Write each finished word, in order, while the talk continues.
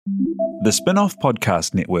The Spin-off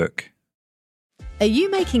Podcast Network. Are you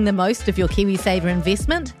making the most of your KiwiSaver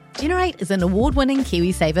investment? Generate is an award-winning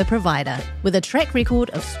KiwiSaver provider with a track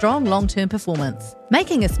record of strong long-term performance.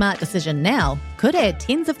 Making a smart decision now could add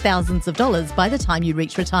tens of thousands of dollars by the time you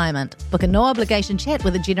reach retirement. Book a no-obligation chat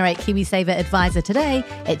with a Generate KiwiSaver advisor today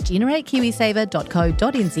at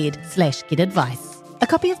generatekiwisaver.co.nz/get-advice. A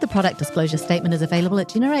copy of the product disclosure statement is available at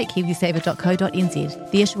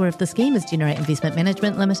generatekiwisaver.co.nz. The issuer of the scheme is Generate Investment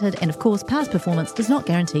Management Limited, and of course, past performance does not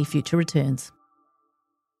guarantee future returns.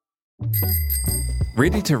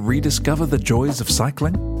 Ready to rediscover the joys of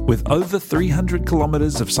cycling? With over 300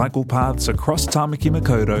 kilometres of cycle paths across Tāmaki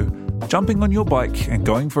Makaurau, jumping on your bike and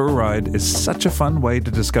going for a ride is such a fun way to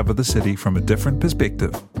discover the city from a different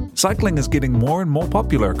perspective. Cycling is getting more and more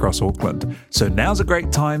popular across Auckland, so now's a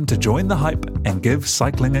great time to join the hype and give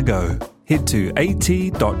cycling a go. Head to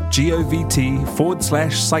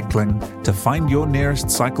at.govt/cycling to find your nearest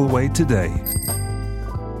cycleway today.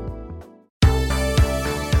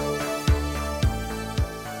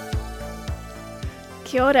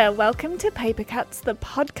 Kia ora, welcome to Paper Cuts, the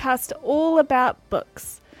podcast all about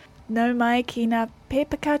books. No mai ki ngā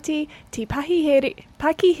pepakati, ti pakiheri,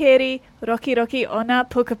 roki roki o ngā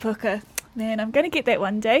puka puka. Man, I'm going to get that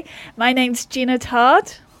one day. My name's Jenna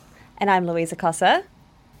Todd. And I'm Louisa Cossa.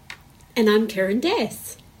 And I'm Karen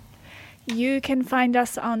Dass. You can find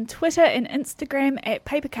us on Twitter and Instagram at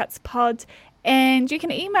papercutspod, and you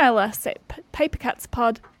can email us at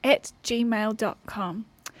papercutspod@gmail.com.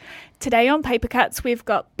 Today on Paper Cuts, we've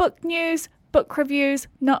got book news, book reviews,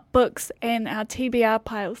 not books, and our TBR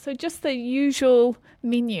pile. So just the usual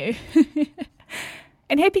menu.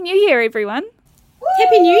 And Happy New Year, everyone.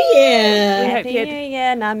 Happy New Year. Happy New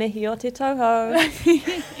Year. Ngā mihi o te toho.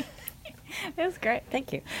 That was great.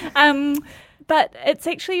 Thank you. But it's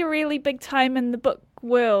actually a really big time in the book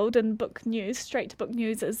world and book news. Straight to book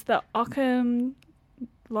news is the Ockham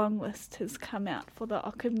long list has come out for the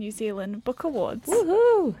Ockham New Zealand Book Awards.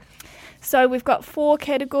 Woohoo! So we've got 4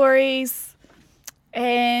 categories,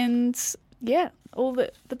 and yeah, all the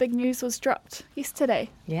big news was dropped yesterday.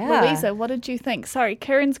 Yeah. Louisa, what did you think? Sorry,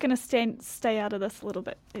 Karen's going to stay out of this a little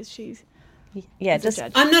bit as she's just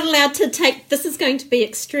judge. I'm not allowed to take... This is going to be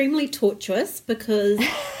extremely tortuous because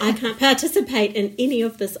I can't participate in any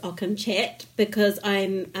of this Ockham chat because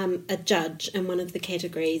I'm a judge in one of the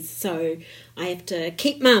categories, so I have to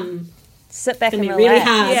keep mum. Sit back and It's relax. really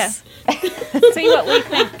hard. Yeah. See what we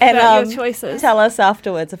think And about your choices. tell us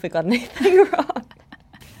afterwards if we got anything wrong.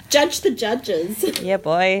 Judge the judges. Yeah,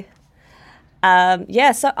 boy. So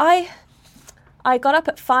I got up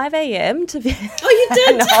at 5 a.m. to be... Oh, you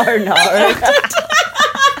did? No.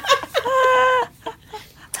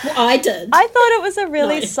 Well, I did. I thought it was a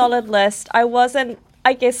really solid list.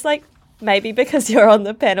 I guess, maybe because you're on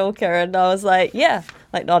the panel, Karen, I was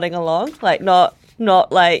nodding along,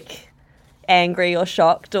 not angry or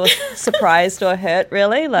shocked or surprised or hurt,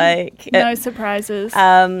 really. No surprises.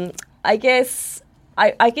 I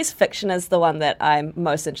guess fiction is the one that I'm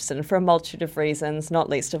most interested in for a multitude of reasons, not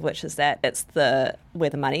least of which is that it's where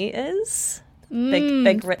the money is.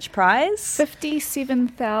 Big rich prize.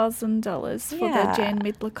 $57,000 for the Jan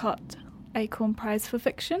Medlicott Acorn Prize for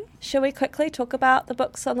Fiction. Shall we quickly talk about the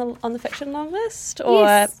books on the fiction long list? Or,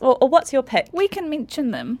 Yes. or what's your pick? We can mention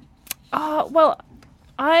them. Well,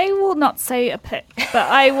 I will not say a pick, but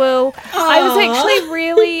I will. I was actually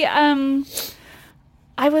really...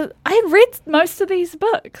 I had read most of these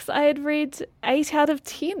books. I had read 8 out of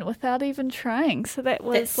 10 without even trying. So that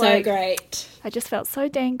was That's so great. I just felt so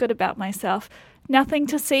dang good about myself. Nothing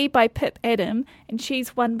to See by Pip Adam, and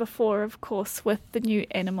she's won before, of course, with The New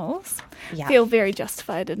Animals. Yeah. Feel very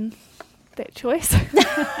justified in that choice.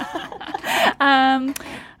 I'm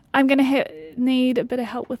going to need a bit of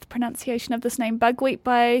help with pronunciation of this name. Bugweep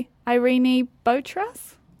by Irene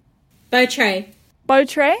Botras. Botray.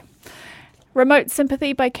 Remote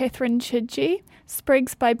Sympathy by Catherine Chidgey,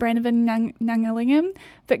 Sprigs by Branavan Nangalingam,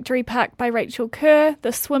 Victory Park by Rachel Kerr,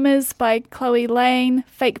 The Swimmers by Chloe Lane,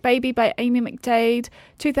 Fake Baby by Amy McDade,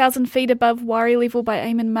 2,000 Feet Above Worry Level by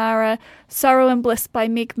Eamon Mara, Sorrow and Bliss by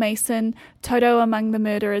Meg Mason, Toto Among the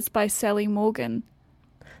Murderers by Sally Morgan.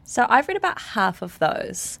 So I've read about half of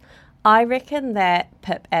those. I reckon that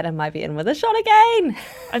Pip Adam might be in with a shot again.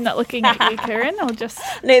 I'm not looking at you, Karen. I'll just...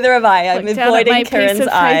 Neither have I. I'm look down at my avoiding piece Karen's of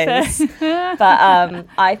eyes. paper. But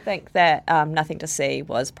I think that Nothing to See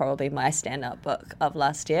was probably my stand-up book of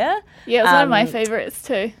last year. Yeah, it was one of my favourites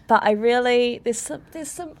too. But I really, there's some,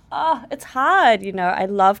 it's hard, you know. I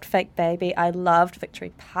loved Fake Baby. I loved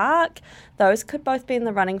Victory Park. Those could both be in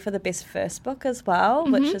the running for the best first book as well,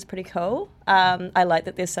 which is pretty cool. I like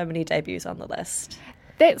that there's so many debuts on the list.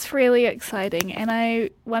 That's really exciting.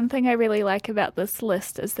 And one thing I really like about this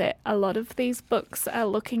list is that a lot of these books are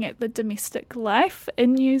looking at the domestic life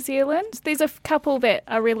in New Zealand. There's a couple that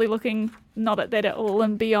are really looking not at that at all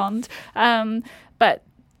and beyond. But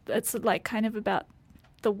it's like kind of about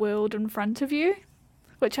the world in front of you,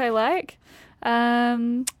 which I like.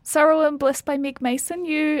 Sorrow and Bliss by Meg Mason.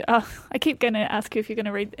 I keep going to ask you if you're going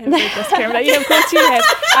to read this, Cameron. Yeah, of course you have.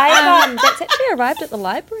 That's actually arrived at the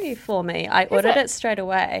library for me. I ordered it straight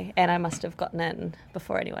away, and I must have gotten in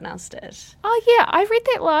before anyone else did. Oh yeah, I read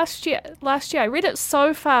that last year. I read it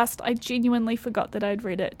so fast, I genuinely forgot that I'd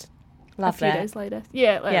read it. Love a few that. days later.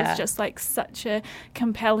 Yeah, it was just like such a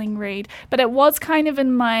compelling read. But it was kind of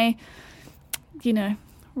in my,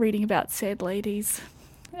 reading about sad ladies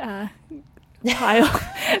pile.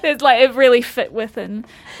 It's like it really fit within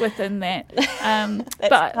that.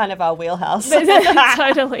 That's kind of our wheelhouse. It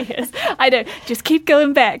totally is. I know. Just keep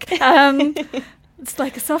going back. It's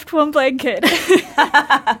like a soft warm blanket.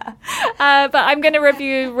 But I'm going to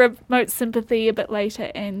review Remote Sympathy a bit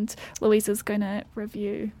later, and Louisa's going to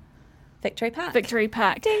review Victory Park.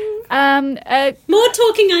 Ding. More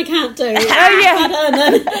talking I can't do. Oh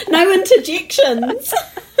yeah. No interjections.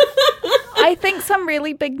 I think some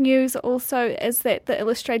really big news also is that the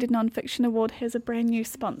Illustrated Nonfiction Award has a brand new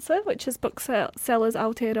sponsor, which is Booksellers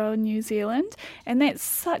Aotearoa New Zealand, and that's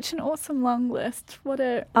such an awesome long list. What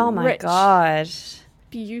a rich,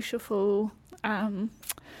 beautiful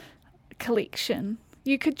collection.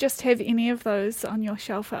 You could just have any of those on your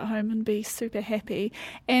shelf at home and be super happy.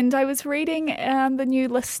 And I was reading the new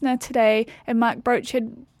Listener today, and Mark Broach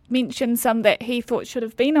had mentioned some that he thought should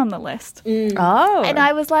have been on the list. Oh. And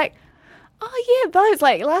I was like, oh yeah, those.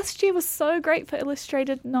 Like last year was so great for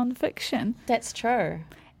illustrated nonfiction. That's true.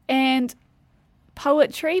 And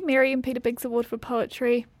poetry, Mary and Peter Biggs Award for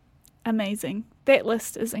Poetry, amazing. That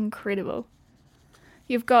list is incredible.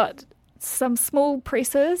 You've got some small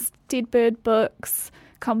presses, Dead Bird Books,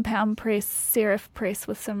 Compound Press, Seraph Press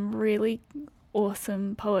with some really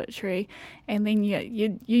awesome poetry, and then your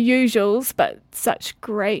usuals, but such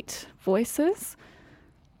great voices.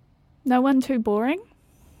 No one too boring.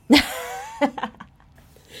 Like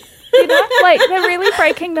they're really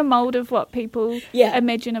breaking the mold of what people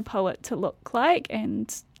imagine a poet to look like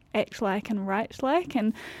and act like and write like,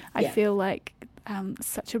 and I feel like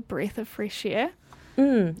such a breath of fresh air.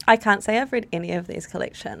 I can't say I've read any of these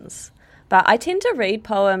collections, but I tend to read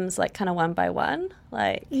poems like kind of one by one.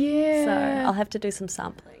 So I'll have to do some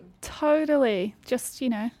sampling. Totally. Just,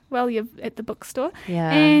 while you're at the bookstore.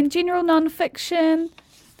 Yeah. And general non-fiction.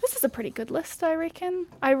 This is a pretty good list, I reckon.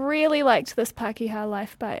 I really liked this Pākehā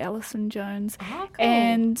Life by Alison Jones. Oh, cool.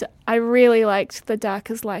 And I really liked The Dark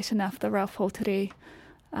is Light Enough, the Ralph Hautere.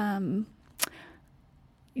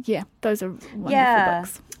 Those are wonderful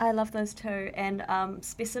books. I love those too. And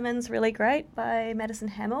Specimen's really great by Madison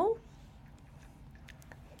Hamill.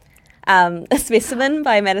 Specimen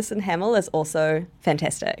by Madison Hamill is also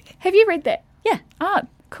fantastic. Have you read that? Yeah. Oh,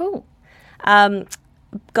 cool.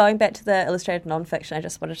 Going back to the illustrated nonfiction, I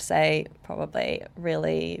just wanted to say probably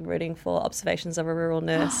really rooting for Observations of a Rural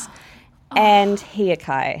Nurse and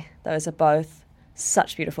Hiakai. Those are both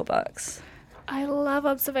such beautiful books. I love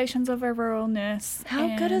Observations of a Rural Nurse.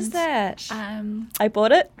 How good is that? I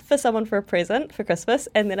bought it for someone for a present for Christmas,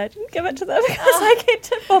 and then I didn't give it to them because I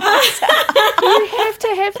kept it for myself. You have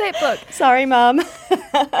to have that book. Sorry, Mum.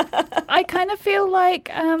 I kind of feel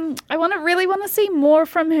like I really want to see more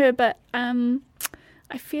from her, but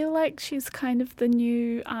I feel like she's kind of the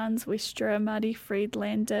new Arns Westra, Māori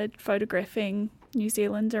Friedlander, photographing New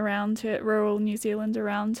Zealand around her, rural New Zealand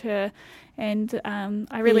around her. And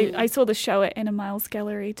I saw the show at Anna Miles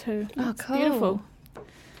Gallery too. Oh, cool. Beautiful.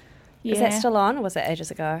 Yeah. Is that still on, or was it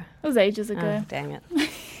ages ago? It was ages ago. Oh, dang it. And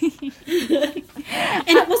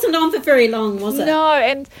it wasn't on for very long, was it? No,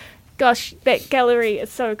 and gosh, that gallery is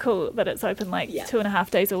so cool that it's open 2.5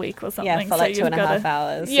 days a week or something. Yeah, for like 2.5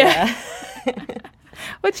 hours. Yeah.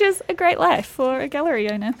 Which is a great life for a gallery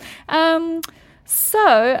owner.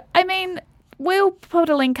 So, I mean, we'll put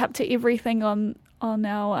a link up to everything on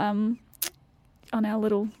our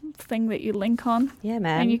little thing that you link on. Yeah,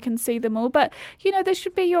 man. And you can see them all. But, this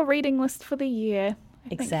should be your reading list for the year.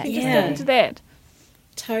 Exactly. You just get into that.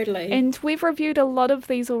 Totally. And we've reviewed a lot of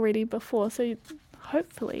these already before, so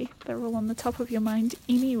hopefully they're all on the top of your mind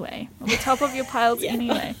anyway, on the top of your piles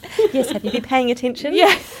anyway. Yes, have you been paying attention?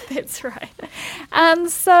 Yeah, that's right.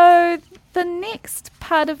 So the next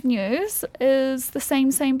part of news is the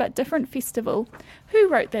Same But Different Festival. Who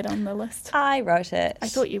wrote that on the list? I wrote it. I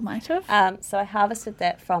thought you might have. So I harvested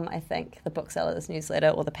that from, I think, the Booksellers newsletter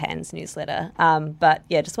or the PANS newsletter. But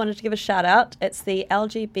yeah, just wanted to give a shout out. It's the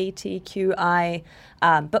LGBTQI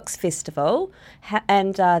Books Festival.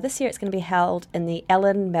 And this year it's going to be held in the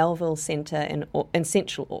Ellen Melville Centre in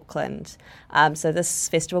central Auckland. So this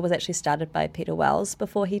festival was actually started by Peter Wells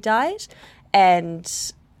before he died. And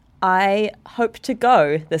I hope to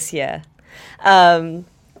go this year. I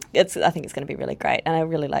think it's going to be really great, and I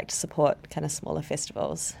really like to support kind of smaller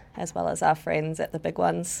festivals as well as our friends at the big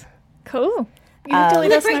ones. Cool. You have to let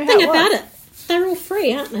The us know great how thing it about was. it, they're all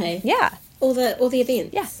free, aren't they? Yeah, All the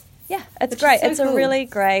events. yeah, it's Which is great. so It's cool. a really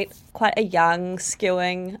great, quite a young,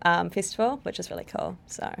 skewing festival, which is really cool.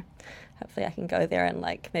 So hopefully I can go there and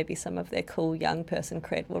like maybe some of their cool young person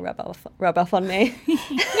cred will rub off on me.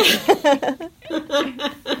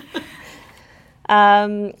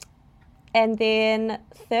 And then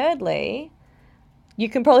thirdly, you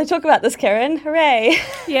can probably talk about this, Karen. Hooray!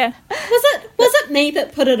 Yeah. Was it me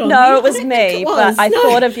that put it on? No, you? it was I don't me, think it but was. I No,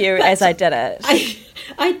 thought of you but as I did it.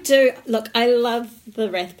 I do. Look, I love the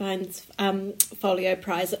Rathbones Folio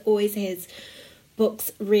Prize. It always has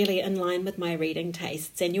books really in line with my reading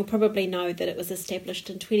tastes, and you'll probably know that it was established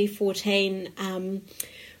in 2014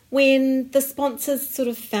 when the sponsors sort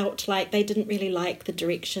of felt like they didn't really like the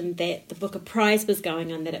direction that the Booker Prize was going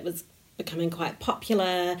in, that it was becoming quite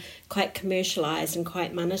popular, quite commercialised and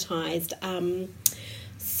quite monetised.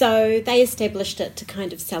 So they established it to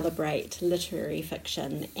kind of celebrate literary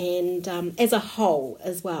fiction and as a whole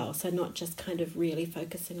as well, so not just kind of really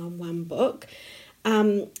focusing on one book.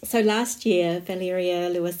 So last year, Valeria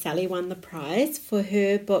Luiselli won the prize for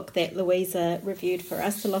her book that Louisa reviewed for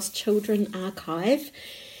us, The Lost Children Archive,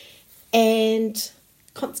 and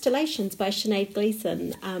Constellations by Sinead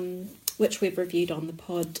Gleeson, which we've reviewed on the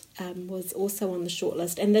pod, was also on the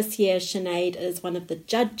shortlist. And this year, Sinead is one of the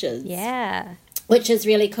judges. Yeah. Which is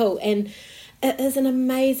really cool. And it is an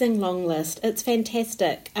amazing long list. It's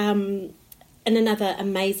fantastic. And another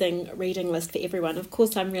amazing reading list for everyone. Of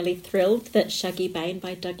course, I'm really thrilled that Shuggie Bain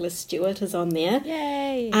by Douglas Stewart is on there.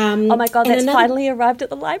 Yay. Oh Oh my God, that's finally arrived at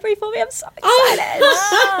the library for me. I'm so excited.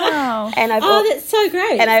 Wow. And I've that's so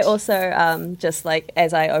great. And I also, just like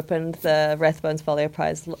as I opened the Rathbones Folio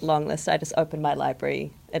Prize long list, I just opened my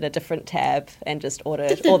library in a different tab and just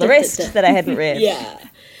ordered all the rest that I hadn't read. Yeah.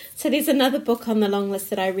 So there's another book on the long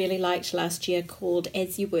list that I really liked last year called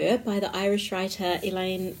As You Were by the Irish writer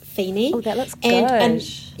Elaine Feeney. Oh, that looks And good.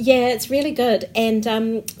 yeah, it's really good. And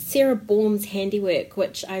Sarah Baum's handiwork,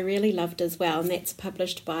 which I really loved as well, and that's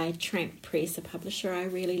published by Tramp Press, a publisher I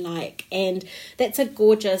really like. And that's a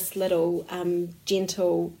gorgeous little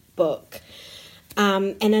gentle book.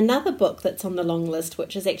 And another book that's on the long list,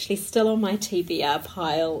 which is actually still on my TBR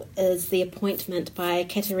pile, is The Appointment by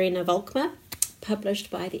Katerina Volkmar, published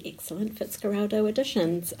by the excellent Fitzgeraldo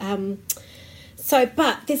Editions.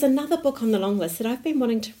 But there's another book on the long list that I've been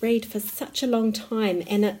wanting to read for such a long time,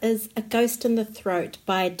 and it is A Ghost in the Throat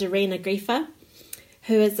by Darena Griefer,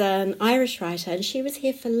 who is an Irish writer, and she was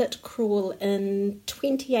here for Lit Crawl in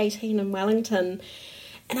 2018 in Wellington.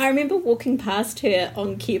 And I remember walking past her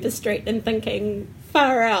on Cuba Street and thinking,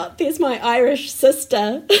 far out, there's my Irish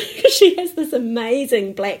sister. She has this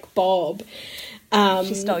amazing black bob.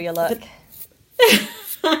 She stole your look.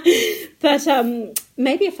 But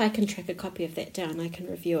maybe if I can track a copy of that down, I can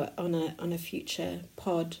review it on a future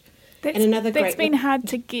pod. That's great been book- hard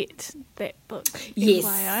to get, that book. Yes,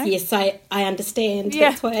 FYI. yes, I understand. Yeah.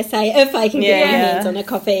 That's why I say if I can get my Yeah. hands on a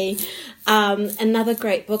copy. Another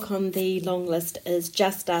great book on the long list is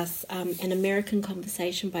Just Us, An American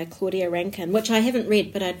Conversation by Claudia Rankin, which I haven't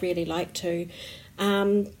read, but I'd really like to.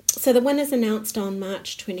 So the winner's announced on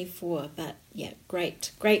March 24, but yeah,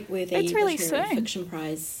 great worthy That's really literary soon. fiction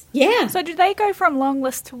prize. Yeah. So do they go from long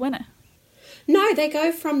list to winner? No, they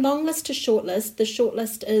go from long list to short list. The short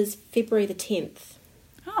list is February the 10th.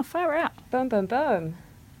 Oh, far out. Boom, boom, boom.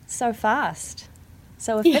 So fast.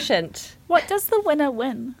 So efficient. What does the winner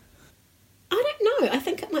win? I don't know. I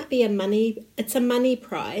think it might be a money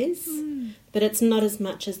prize, but it's not as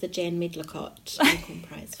much as the Jan Medlicott Lincoln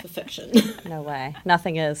Prize for fiction. No way.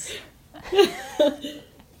 Nothing is.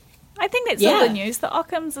 I think that's all Yeah. the news. The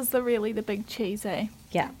Ockhams is really the big cheese, eh?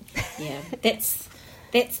 Yeah. Yeah, that's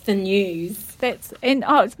the news.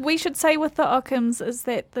 We should say with the Ockhams is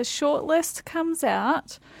that the shortlist comes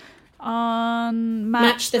out on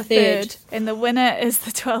March the the 3rd. 3rd, and the winner is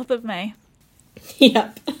the 12th of May.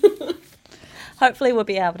 Yep. Hopefully we'll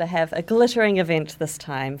be able to have a glittering event this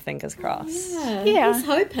time, fingers crossed. Yeah. I was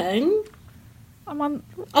hoping.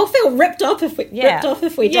 I'll feel ripped off if we Yeah. don't.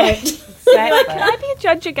 Like, can Exactly. I be a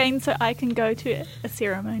judge again so I can go to a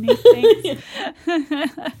ceremony? Thanks.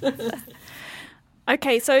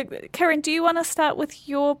 Okay, so Karen, do you want to start with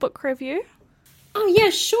your book review? Oh, yeah,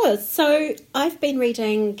 sure. So I've been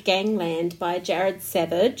reading Gangland by Jared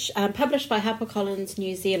Savage, published by HarperCollins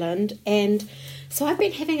New Zealand. And so I've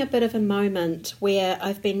been having a bit of a moment where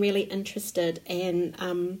I've been really interested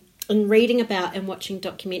in reading about and watching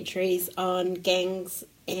documentaries on gangs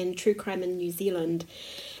and true crime in New Zealand.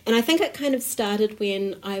 And I think it kind of started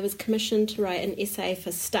when I was commissioned to write an essay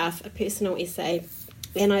for Stuff, a personal essay,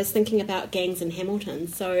 and I was thinking about gangs in Hamilton.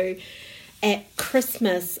 So at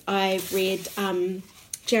Christmas, I read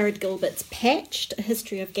Jared Gilbert's Patched, A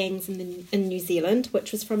History of Gangs in New Zealand,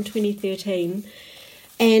 which was from 2013.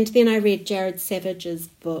 And then I read Jared Savage's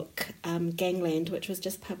book, Gangland, which was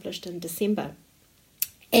just published in December.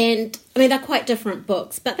 And, I mean, they're quite different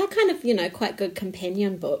books, but they're kind of, quite good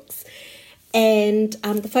companion books. And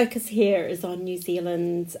the focus here is on New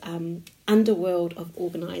Zealand's underworld of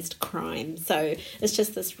organised crime. So it's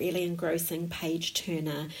just this really engrossing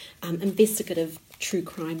page-turner, investigative true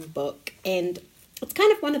crime book. And it's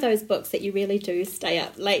kind of one of those books that you really do stay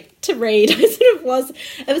up late to read. It was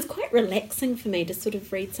quite relaxing for me to sort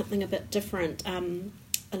of read something a bit different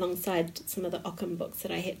alongside some of the Ockham books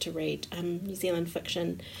that I had to read, New Zealand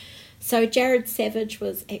fiction. So Jared Savage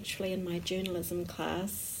was actually in my journalism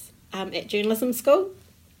class at journalism school,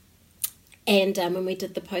 and when we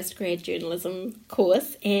did the postgrad journalism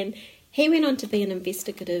course, and he went on to be an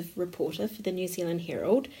investigative reporter for the New Zealand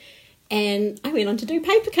Herald, and I went on to do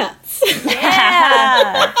paper cuts.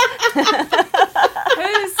 Yeah.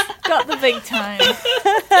 Who's got the big time?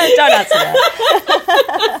 Don't answer that.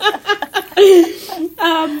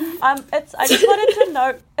 I just wanted to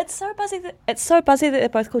know. It's so buzzy that they're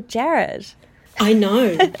both called Jared. I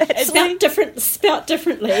know. Spelt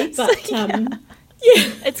differently, but yeah.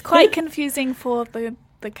 It's quite confusing for the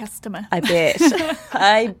customer. I bet. Sorry,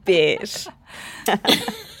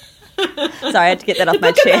 I had to get that off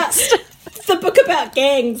my chest. The book about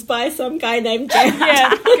gangs by some guy named Jared.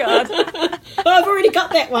 Yeah, God. Oh, I've already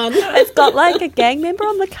got that one. It's got like a gang member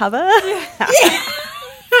on the cover.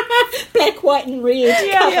 Black, white and red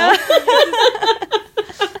Yeah. cover.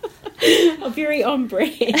 Very on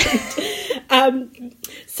brand.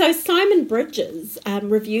 So Simon Bridges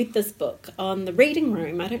reviewed this book on The Reading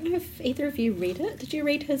Room. I don't know if either of you read it. Did you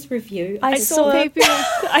read his review? I saw people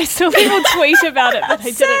tweet about it, but I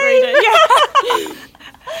didn't read it. Yeah.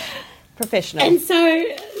 Professional. And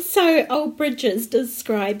so old Bridges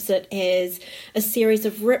describes it as a series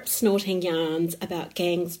of rip-snorting yarns about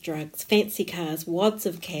gangs, drugs, fancy cars, wads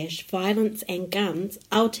of cash, violence and guns,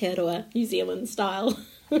 Aotearoa, New Zealand style.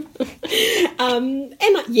 And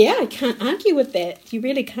yeah, I can't argue with that. You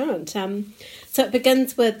really can't. So it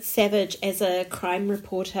begins with Savage as a crime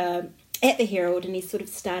reporter at the Herald, and he's sort of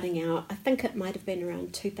starting out. I think it might have been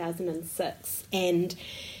around 2006, and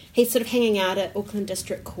he's sort of hanging out at Auckland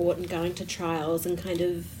District Court and going to trials and kind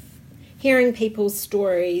of hearing people's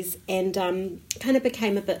stories, and kind of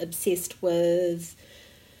became a bit obsessed with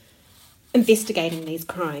investigating these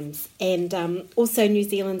crimes, and also New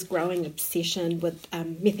Zealand's growing obsession with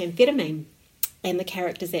methamphetamine and the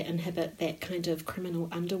characters that inhabit that kind of criminal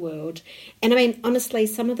underworld. And I mean, honestly,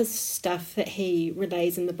 some of the stuff that he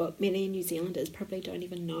relays in the book, many New Zealanders probably don't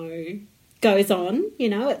even know goes on.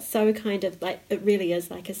 It's so kind of like, it really is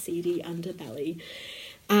like a seedy underbelly.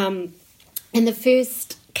 And the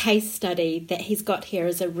first case study that he's got here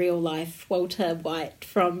is a real life Walter White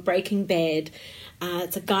from Breaking Bad.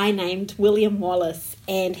 It's a guy named William Wallace,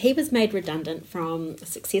 and he was made redundant from a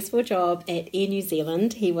successful job at Air New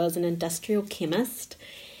Zealand. He was an industrial chemist,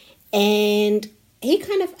 and he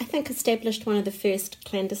kind of, I think, established one of the first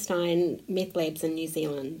clandestine meth labs in New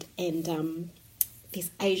Zealand. And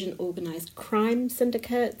these Asian organised crime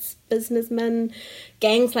syndicates, businessmen,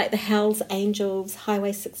 gangs like the Hells Angels,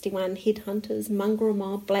 Highway 61, Headhunters, Mongrel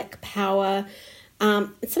Mob, Black Power.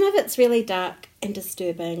 Some of it's really dark and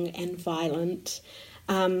disturbing and violent.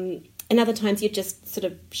 And other times you're just sort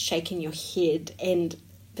of shaking your head.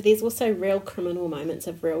 But there's also real criminal moments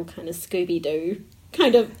of real kind of Scooby-Doo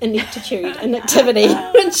kind of ineptitude and activity,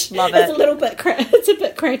 which is a little bit it's a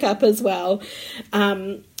bit crack up as well.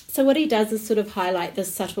 So what he does is sort of highlight the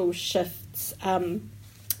subtle shifts in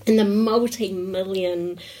the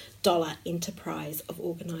multi-million dollar enterprise of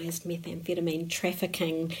organised methamphetamine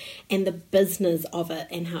trafficking and the business of it,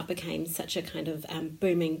 and how it became such a kind of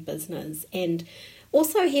booming business. And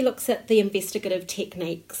also he looks at the investigative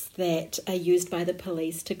techniques that are used by the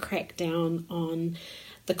police to crack down on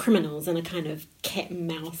the criminals in a kind of cat and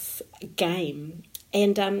mouse game.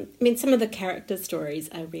 And I mean, some of the character stories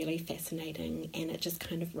are really fascinating, and it just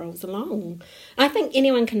kind of rolls along. I think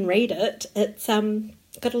anyone can read it. It's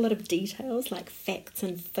got a lot of details, like facts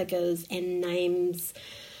and figures and names.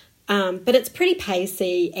 But it's pretty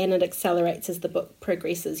pacey, and it accelerates as the book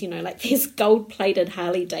progresses. You know, like there's gold-plated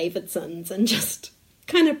Harley Davidsons and just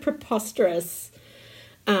kind of preposterous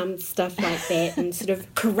stuff like that, and sort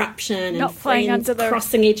of corruption Not and flying friends under the-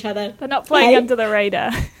 crossing each other. They're not flying under the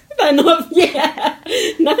radar. They're not, yeah,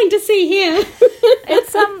 nothing to see here.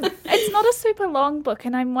 It's not a super long book,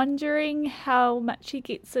 and I'm wondering how much he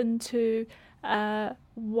gets into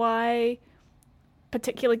why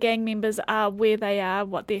particular gang members are where they are,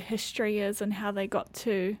 what their history is, and how they got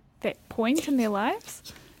to that point in their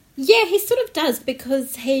lives. Yeah, he sort of does,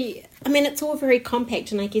 because it's all very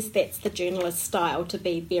compact, and I guess that's the journalist style, to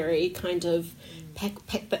be very kind of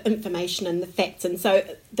pack the information and the facts. And so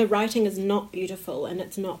the writing is not beautiful and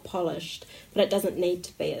it's not polished, but it doesn't need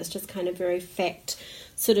to be. It's just kind of very fact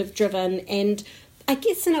sort of driven. And I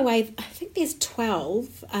guess in a way, I think there's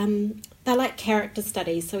 12. They're like character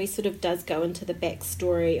studies, so he sort of does go into the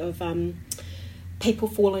backstory of people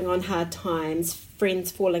falling on hard times,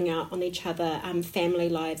 friends falling out on each other, family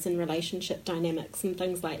lives and relationship dynamics and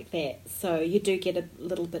things like that. So you do get a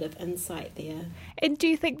little bit of insight there. And do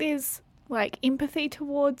you think there's like empathy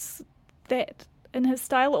towards that in his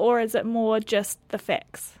style, or is it more just the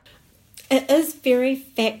facts? It is very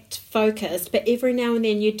fact focused, but every now and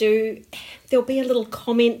then there'll be a little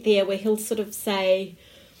comment there where he'll sort of say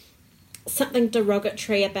something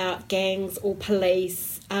derogatory about gangs or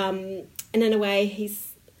police, and in a way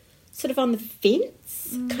he's sort of on the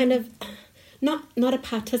fence, kind of not a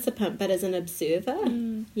participant but as an observer.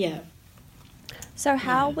 Yeah. So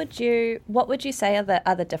what would you say are the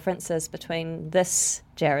other differences between this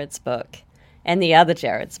Jared's book and the other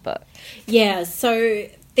Jared's book? Yeah, so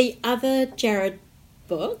the other Jared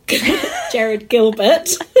book, Jared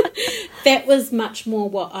Gilbert, that was much more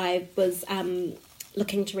what I was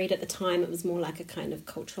looking to read at the time. It was more like a kind of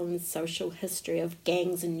cultural and social history of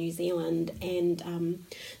gangs in New Zealand, and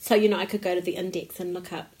so I could go to the index and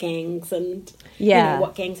look up gangs and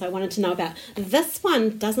what gangs I wanted to know about. This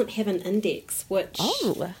one doesn't have an index, which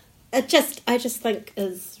I just think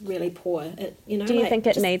is really poor. Do you think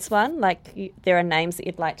it needs one? Like there are names that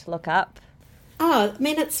you'd like to look up? Oh, I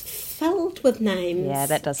mean, it's filled with names. Yeah,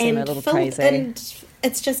 that does seem a little crazy. And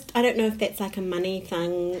it's just, I don't know if that's like a money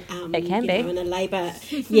thing. It can be. In a labour,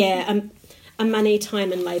 a money,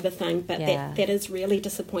 time and labour thing. But that is really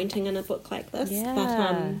disappointing in a book like this.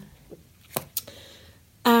 Yeah.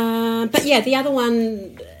 But yeah, the other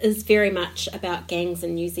one is very much about gangs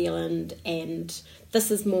in New Zealand, and this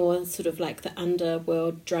is more sort of like the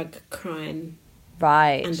underworld drug crime.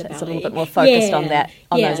 Right, underbelly. It's a little bit more focused on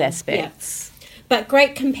those aspects. Yeah. But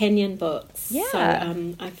great companion books. Yeah.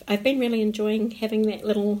 So I've been really enjoying having that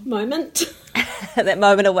little moment. That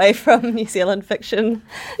moment away from New Zealand fiction.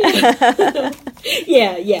 Yeah.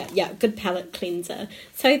 Good palate cleanser.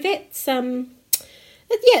 So that's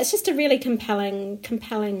it's just a really compelling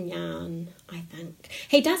yarn, I think.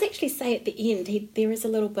 He does actually say at the end, there is a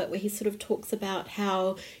little bit where he sort of talks about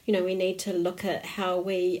how, we need to look at how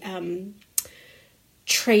we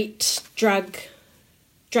treat drug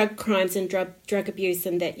crimes and drug abuse,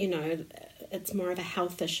 and that it's more of a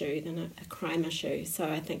health issue than a crime issue. So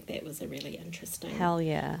I think that was a really interesting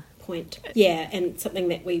point. Yeah, and something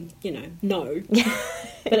that we know.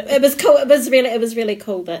 But it was cool. It was really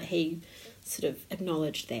cool that he sort of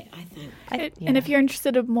acknowledged that, I think. And if you're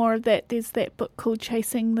interested in more of that, there's that book called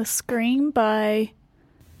Chasing the Scream by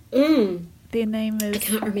their name is I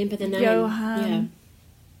can't remember the name. Johan. Yeah.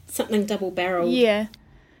 Something double barreled. Yeah.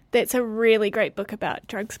 That's a really great book about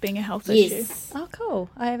drugs being a health Yes. issue. Oh, cool.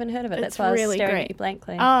 I haven't heard of it. It's That's why really I was staring great. at you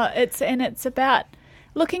blankly. It's about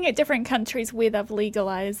looking at different countries where they've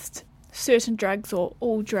legalised certain drugs or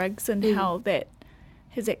all drugs, and how that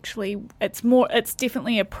has actually it's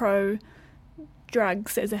definitely a pro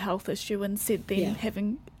drugs as a health issue, instead then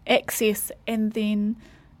having access and then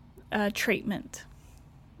treatment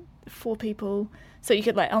for people. So you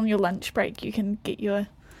could, like, on your lunch break, you can get your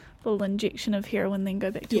little injection of heroin, then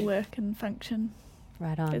go back to work and function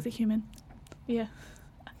Right on. as a human. Yeah.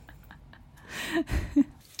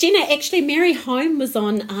 Jenna, actually, Mary Holm was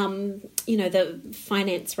on, the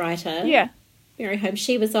finance writer. Yeah. Mary Holm,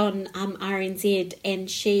 she was on RNZ, and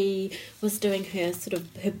she was doing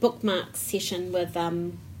her bookmark session with, I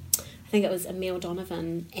think it was Emile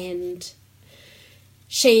Donovan, and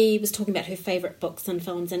she was talking about her favourite books and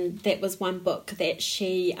films, and that was one book that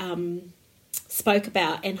she spoke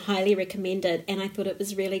about and highly recommended. And I thought it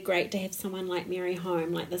was really great to have someone like Mary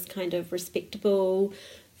Holm, like this kind of respectable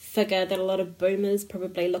figure that a lot of boomers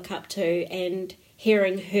probably look up to, and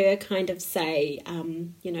hearing her kind of say,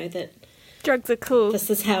 that Drugs are cool. this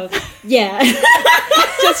is how, yeah.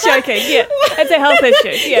 Just joking. Yeah, it's a health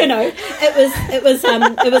issue. Yeah,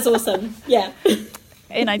 it was awesome. Yeah.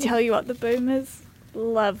 And I tell you what, the boomers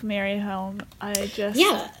love Mary Helm. I just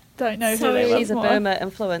don't know So who they love She's a more. boomer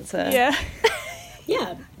influencer. Yeah.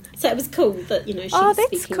 Yeah. So it was cool that, she's That's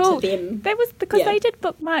speaking cool. to them. That was because Yeah. they did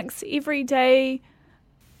bookmarks every day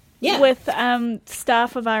Yeah. with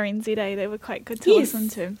staff of RNZA. They were quite good to Yes. listen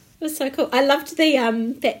to. It was so cool. I loved the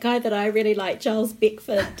that guy that I really liked, Giles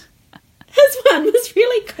Beckford. His one was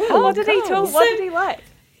really cool. Oh, what did he talk? So- What did he like?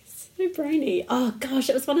 So brainy. Oh gosh,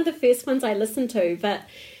 it was one of the first ones I listened to, but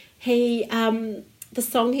he the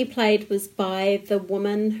song he played was by the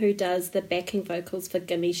woman who does the backing vocals for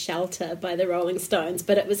Gimme Shelter by the Rolling Stones,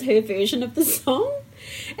 but it was her version of the song.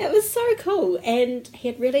 It was so cool, and he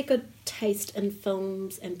had really good taste in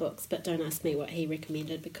films and books, but don't ask me what he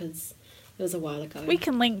recommended because it was a while ago. We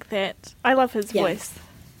can link that. I love his Yeah. voice.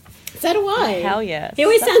 So do I. Hell yeah. He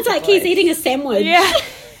always Such sounds a like he's voice. eating a sandwich. Yeah.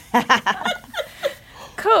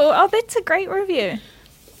 Cool. Oh, that's a great review.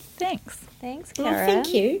 Thanks. Thanks, Oh, Karen.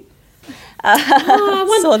 thank you.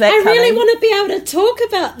 Saw that I really coming. want to be able to talk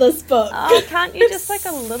about this book. Oh, can't you just like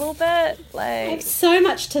a little bit? I have Like, so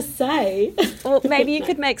much to say. well, maybe you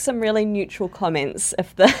could make some really neutral comments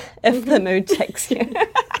if the mood takes you.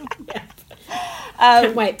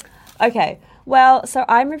 Wait. Okay. Well, so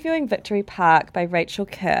I'm reviewing Victory Park by Rachel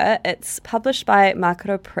Kerr. It's published by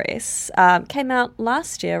Makaro Press. Came out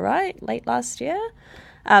last year, right? Late last year.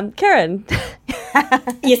 Karen.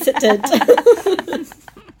 Yes, it did.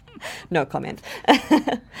 No comment.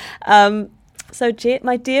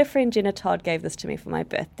 My dear friend Jenna Todd gave this to me for my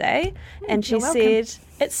birthday, and she you're welcome. said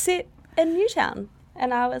it's set in Newtown,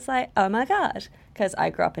 and I was like, oh my god, because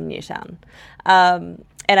I grew up in Newtown, and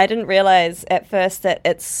I didn't realise at first that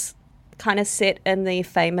it's kind of set in the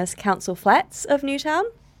famous council flats of Newtown.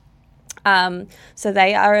 So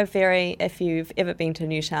they are if you've ever been to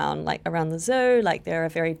Newtown, like around the zoo, like they're a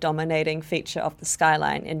very dominating feature of the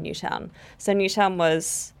skyline in Newtown. So Newtown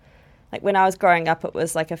was, like when I was growing up, it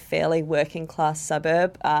was like a fairly working class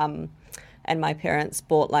suburb. And my parents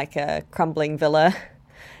bought like a crumbling villa,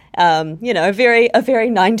 a very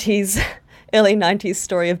 90s, early 90s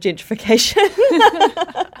story of gentrification.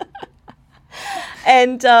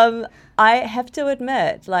 And I have to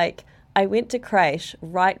admit, like, I went to creche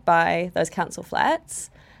right by those council flats,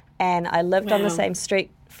 and I lived on the Wow. same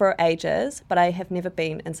street for ages, but I have never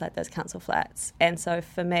been inside those council flats. And so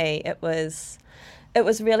for me, it was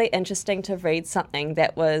really interesting to read something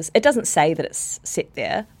that was, it doesn't say that it's set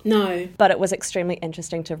there, No. but it was extremely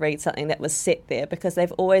interesting to read something that was set there because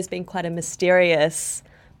they've always been quite a mysterious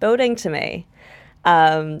building to me.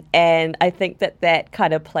 And I think that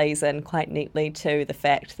kind of plays in quite neatly to the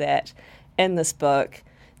fact that in this book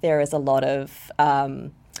there is a lot of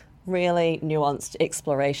really nuanced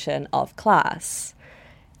exploration of class.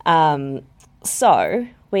 So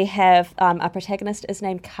we have our protagonist is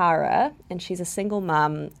named Kara, and she's a single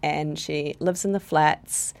mum, and she lives in the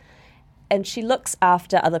flats, and she looks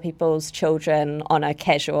after other people's children on a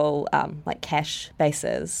casual, like cash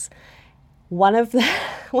basis. One of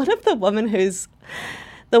the women who's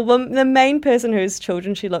the main person whose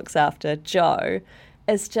children she looks after, Jo,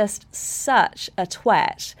 is just such a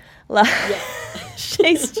twat. Like,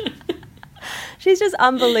 she's just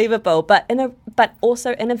unbelievable, but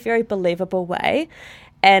also in a very believable way.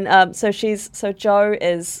 And so Jo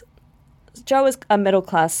is a middle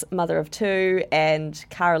class mother of two, and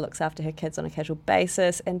Kara looks after her kids on a casual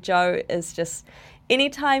basis. And Jo is just,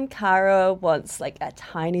 anytime Kara wants like a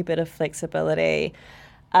tiny bit of flexibility,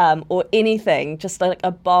 or anything, just like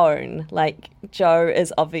a bone, like Jo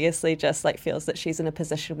is obviously just like feels that she's in a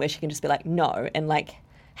position where she can just be like no, and like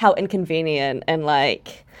how inconvenient, and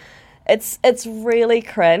like it's really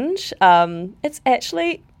cringe.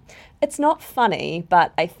 It's not funny,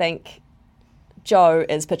 but I think Jo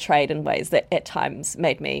is portrayed in ways that at times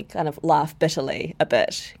made me kind of laugh bitterly a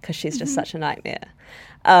bit because she's just such a nightmare.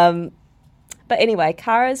 But anyway,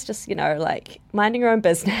 Kara's just, like minding her own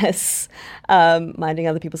business, minding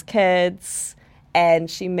other people's kids, and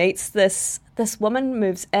she meets this woman,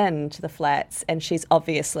 moves into the flats, and she's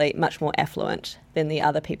obviously much more affluent than the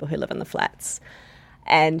other people who live in the flats.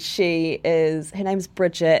 And her name's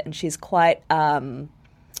Bridget, and she's quite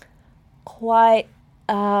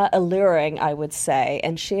alluring, I would say.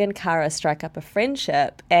 And she and Kara strike up a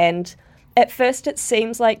friendship, and at first it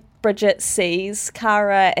seems like Bridget sees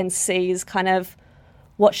Kara and sees kind of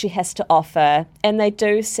what she has to offer, and they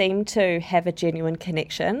do seem to have a genuine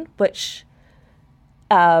connection, which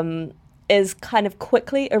is kind of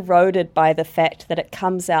quickly eroded by the fact that it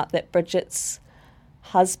comes out that Bridget's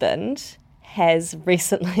husband has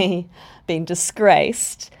recently been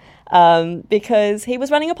disgraced because he was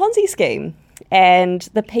running a Ponzi scheme, and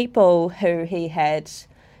the people who he had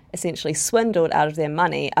essentially swindled out of their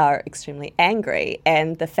money are extremely angry,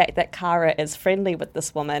 and the fact that Kara is friendly with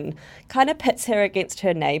this woman kind of pits her against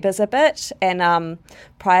her neighbours a bit, and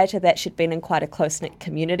prior to that she'd been in quite a close-knit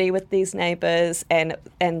community with these neighbours and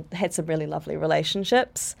had some really lovely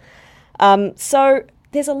relationships. So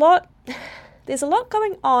there's a lot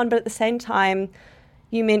going on, but at the same time,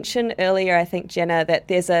 you mentioned earlier, I think, Jenna, that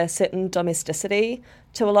there's a certain domesticity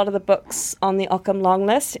to a lot of the books on the Ockham long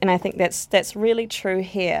list, and I think that's really true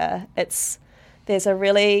here. There's a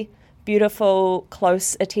really beautiful,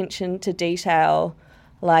 close attention to detail.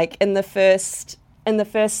 Like in the first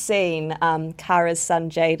scene, Kara's son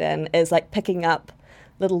Jaden is like picking up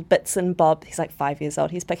little bits and bobs. He's like 5 years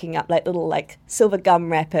old. He's picking up like little like silver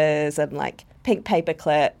gum wrappers and like pink paper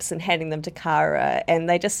clips and handing them to Kara, and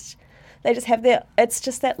they just have it's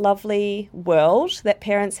just that lovely world that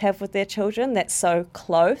parents have with their children that's so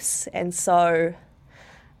close and so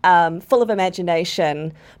full of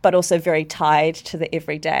imagination, but also very tied to the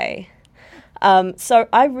everyday. So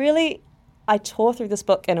I tore through this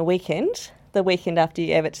book in a weekend, the weekend after you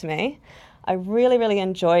gave it to me. I really, really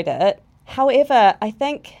enjoyed it. However, I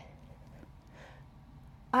think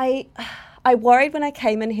I worried when I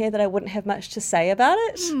came in here that I wouldn't have much to say about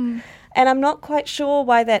it. And I'm not quite sure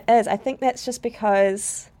why that is. I think that's just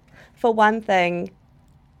because, for one thing,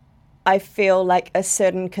 I feel like a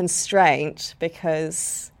certain constraint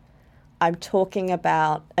because I'm talking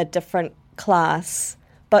about a different class,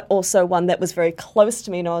 but also one that was very close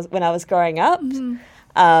to me when I was growing up. So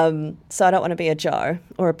I don't want to be a Jo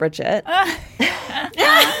or a Bridget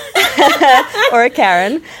or a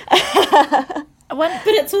Karen. But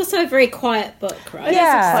it's also a very quiet book, right?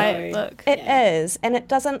 Yeah, Quiet book. It is, and it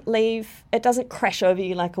doesn't crash over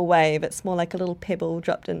you like a wave. It's more like a little pebble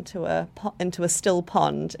dropped into a still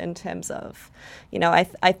pond in terms of,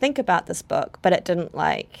 I think about this book, but it didn't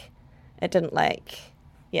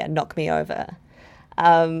knock me over.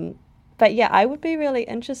 But yeah, I would be really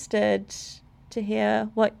interested to hear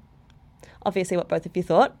what both of you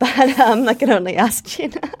thought, but I can only ask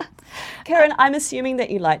Jenna. Karen, I'm assuming that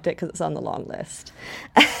you liked it because it's on the long list.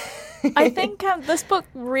 I think this book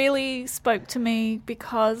really spoke to me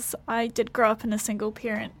because I did grow up in a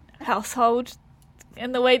single-parent household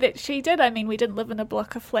in the way that she did. I mean, we didn't live in a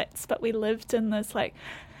block of flats, but we lived in this, like,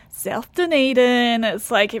 South Dunedin. It's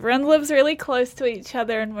like everyone lives really close to each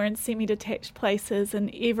other and we're in semi-detached places, and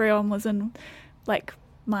everyone was in, like,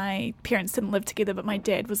 my parents didn't live together, but my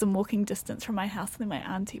dad was in walking distance from my house, and then my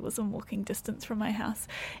auntie was in walking distance from my house.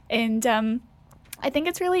 And I think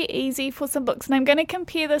it's really easy for some books, and I'm going to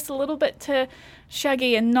compare this a little bit to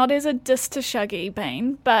Shuggie, and not as a diss to Shuggie,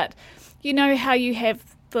 Bane, but you know how you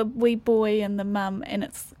have the wee boy and the mum, and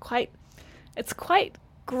it's quite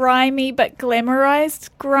grimy, but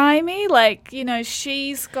glamorized grimy. Like,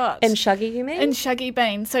 she's got... In Shuggie, you mean? In Shuggie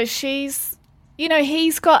Bane. So she's...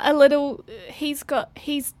 he's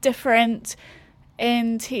different,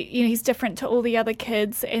 and he's different to all the other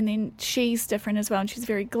kids, and then she's different as well, and she's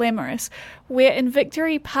very glamorous. Where in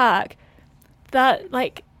Victory Park, that,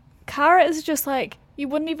 like, Kara is just like, you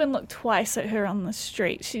wouldn't even look twice at her on the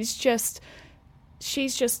street. She's just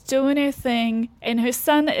doing her thing, and her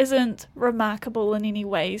son isn't remarkable in any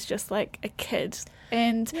way. He's just like a kid.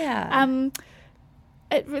 And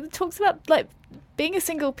it really talks about, like, being a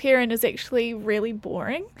single parent is actually really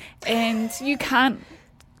boring, and you can't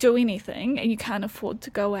do anything, and you can't afford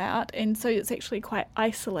to go out, and so it's actually quite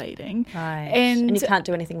isolating. Right. And you can't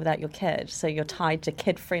do anything without your kid, so you're tied to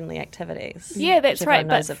kid-friendly activities. Yeah, that's right.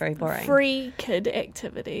 But are very boring. Free kid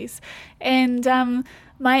activities. And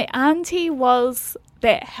my auntie was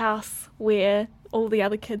that house where all the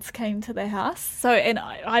other kids came to the house. So, and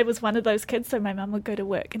I was one of those kids, so my mum would go to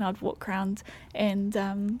work and I'd walk around,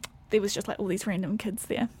 and there was just like all these random kids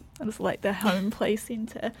there. It was like the home play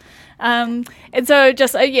centre. And so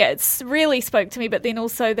just, it's really spoke to me, but then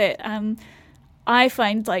also that I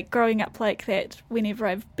find, like, growing up like that, whenever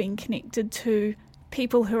I've been connected to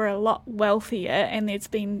people who are a lot wealthier, and there's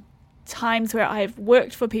been times where I've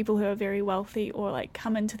worked for people who are very wealthy or, like,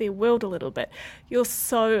 come into their world a little bit, you're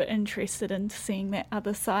so interested in seeing that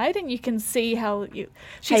other side, and you can see how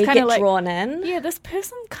she's kind of like drawn in. Yeah, this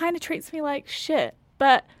person kind of treats me like shit,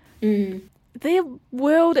 but their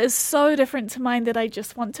world is so different to mine that I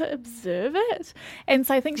just want to observe it. And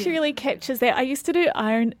so I think she really captures that. I used to do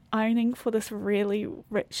ironing for this really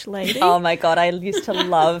rich lady. Oh my God, I used to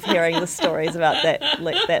love hearing the stories about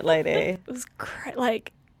that lady. It was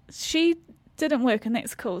like, she didn't work, and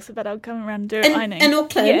that's cool. So, but I'll come around and do it. In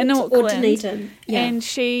Auckland, yeah, in Auckland, or Dunedin, yeah. And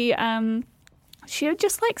she would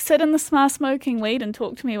just like sit in the smart smoking weed and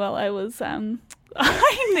talk to me while I was wearing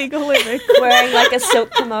like a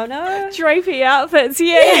silk kimono, drapey outfits.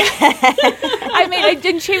 Yeah. I mean,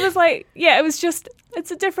 and she was like, yeah,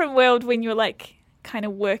 it's a different world when you're like kind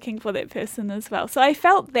of working for that person as well. So I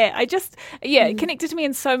felt that it connected to me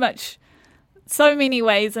in so many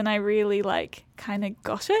ways, and I really like kind of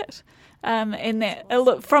got it. And that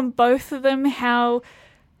look from both of them, how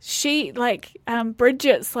she like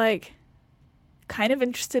Bridget's like kind of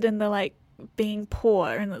interested in the like being poor,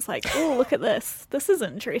 and it's like, oh, look at this is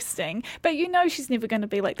interesting, but she's never going to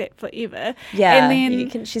be like that forever. Yeah, and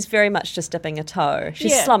then she's very much just dipping a toe.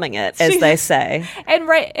 She's slumming it, as they say.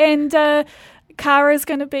 And Kara's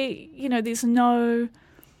going to be, there's no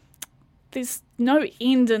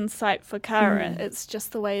end in sight for Kara. It's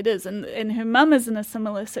just the way it is, and her mum is in a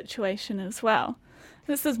similar situation as well.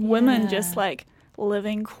 This is women just like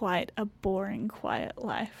living quite a boring, quiet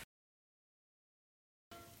life.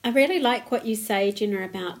 I really like what you say, Jenna,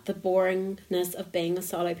 about the boringness of being a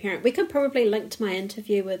solo parent. We could probably link to my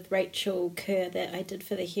interview with Rachel Kerr that I did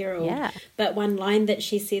for the Herald. Yeah. But one line that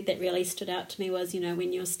she said that really stood out to me was,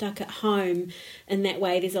 when you're stuck at home in that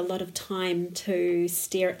way, there's a lot of time to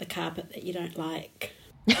stare at the carpet that you don't like.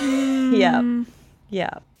 Yeah.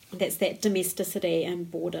 That's that domesticity and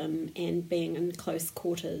boredom and being in close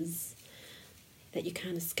quarters that you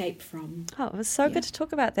can't escape from. Oh, it was so good to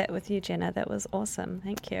talk about that with you, Jenna. That was awesome.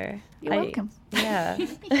 Thank you. You're welcome. Yeah.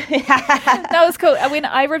 That was cool. When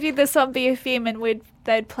I reviewed this on BFM, and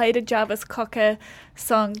they'd played a Jarvis Cocker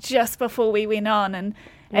song just before we went on, and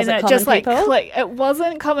it just like clicked. It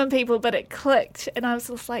wasn't Common People, but it clicked, and I was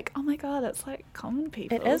just like, oh my God, it's like Common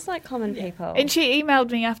People. It is like Common People. And she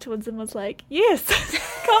emailed me afterwards and was like, yes,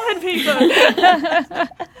 Common People.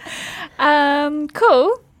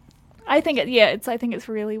 Cool. I think it's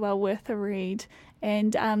really well worth a read.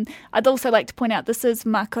 And I'd also like to point out this is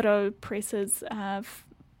Makaro Press's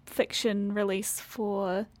fiction release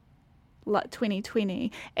for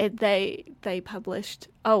 2020. And they published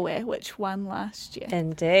Oe, which won last year.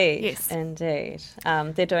 Indeed. Yes. Indeed.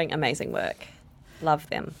 They're doing amazing work. Love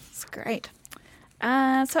them. It's great.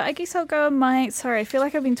 So I guess I'll go on sorry, I feel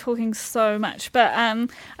like I've been talking so much, but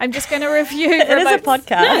I'm just going to review It is a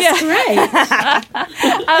podcast. Yeah. Great.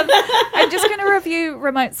 I'm just going to review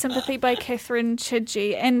Remote Sympathy by Catherine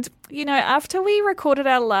Chidgey. And, after we recorded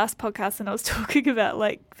our last podcast and I was talking about,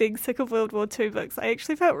 like, being sick of World War II books, I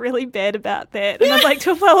actually felt really bad about that. And I'd like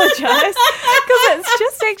to apologise because it's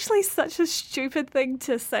just actually such a stupid thing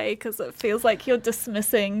to say because it feels like you're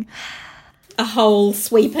dismissing a whole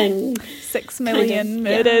sweeping 6 million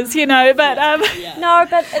murders, but No,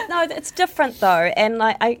 it's different though, and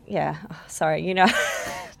sorry,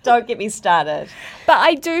 don't get me started. But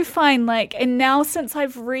I do find and now since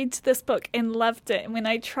I've read this book and loved it, and when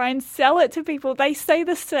I try and sell it to people, they say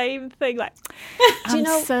the same thing, like, I'm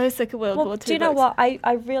so sick of World War II. Do you know what?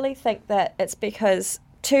 I really think that it's because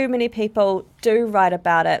too many people do write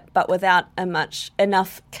about it, but without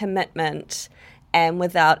enough commitment. And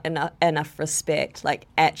without enough respect, the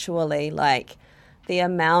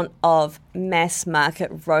amount of mass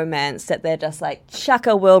market romance that they're just like chuck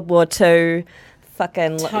a World War II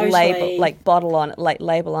fucking label, bottle on it,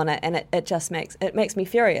 label on it, and it just makes me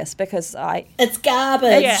furious because it's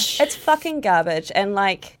garbage. It's fucking garbage, and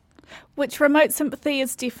which Remote Sympathy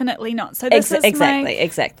is definitely not. So this is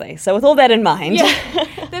exactly. So with all that in mind,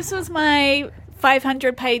 this was my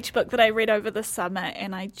 500-page book that I read over the summer,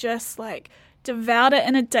 and I just devoured it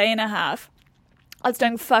in a day and a half. I was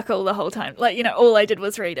doing fuck all the whole time. All I did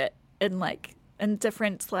was read it in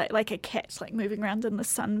different, like a cat, moving around in the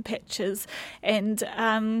sun patches. And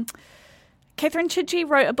Catherine Chidgey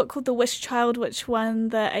wrote a book called The Wish Child, which won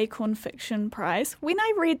the Acorn Fiction Prize. When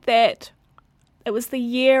I read that, it was the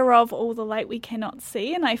year of All the Light We Cannot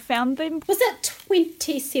See, and I found them... Was it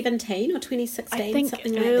 2017 or 2016? I think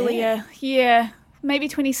something earlier. Like that? Yeah. Maybe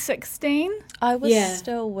 2016. I was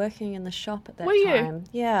still working in the shop at that time.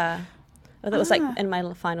 Yeah. Well, that was in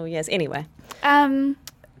my final years. Anyway.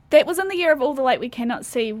 That was in the year of All the Light We Cannot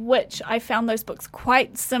See, which I found those books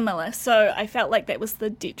quite similar. So I felt like that was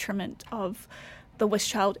the detriment of The Wish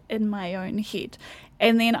Child in my own head.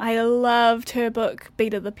 And then I loved her book,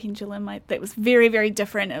 Beat of the Pendulum. That was very, very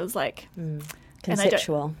different. It was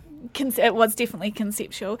conceptual. It was definitely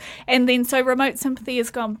conceptual. And then so Remote Sympathy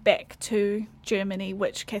has gone back to Germany,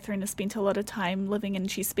 which Catherine has spent a lot of time living in.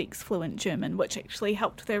 She speaks fluent German, which actually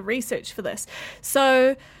helped with her research for this.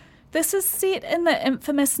 So this is set in the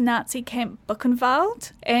infamous Nazi camp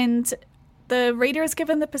Buchenwald, and the reader is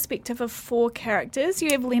given the perspective of 4 characters.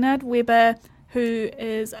 You have Leonard Webber, who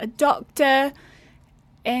is a doctor,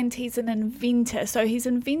 and he's an inventor. So he's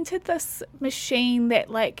invented this machine that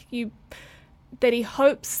he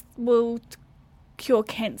hopes will cure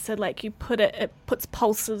cancer. Like it puts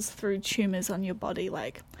pulses through tumours on your body.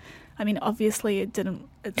 Obviously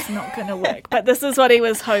it's not going to work, but this is what he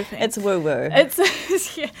was hoping. It's woo-woo.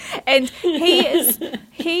 Yeah. And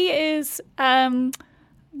he is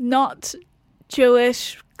not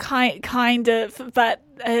Jewish, kind of, but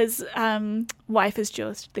his wife is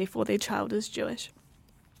Jewish, therefore their child is Jewish.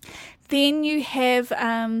 Then you have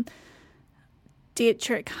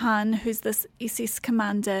Dietrich Hahn, who's this SS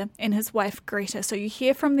commander, and his wife Greta. So you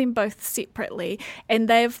hear from them both separately, and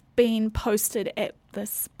they've been posted at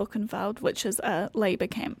this Buchenwald, which is a labour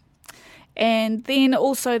camp. And then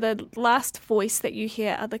also the last voice that you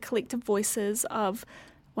hear are the collective voices of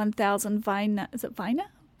 1,000 Wiener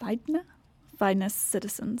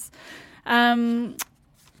citizens.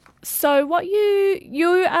 So what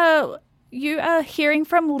you are hearing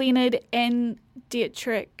from Leonard and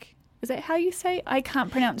Dietrich. Is that how you say? I can't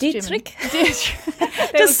pronounce Dietrich. German.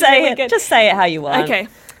 Just say it. Just say it how you want. Okay.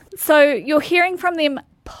 So you're hearing from them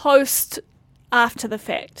after the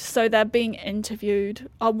fact. So they're being interviewed.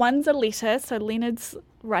 One's a letter. So Leonard's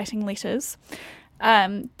writing letters.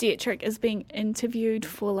 Dietrich is being interviewed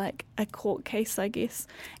for a court case, I guess.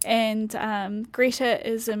 And Greta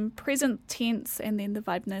is in present tense, and then the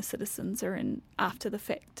Weibner citizens are in after the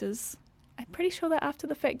fact. I'm pretty sure they're after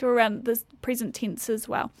the fact or around the present tense as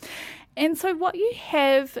well. And so what you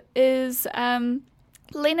have is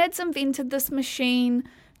Leonard's invented this machine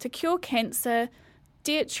to cure cancer.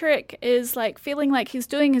 Dietrich is feeling like he's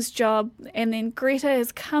doing his job, and then Greta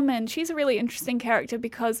has come in. She's a really interesting character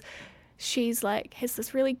because she's has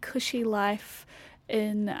this really cushy life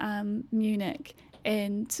in Munich,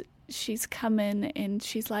 and she's come in and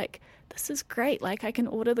she's this is great. I can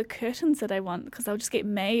order the curtains that I want because they'll just get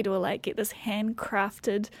made, or get this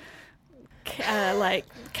handcrafted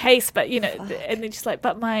case. But and then she's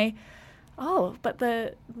but my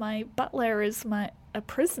butler is a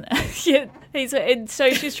prisoner. Yeah, and so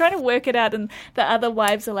she's trying to work it out, and the other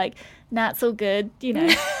wives are nah, it's all good.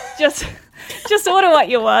 Just order what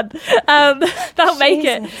you want. They'll make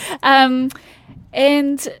it.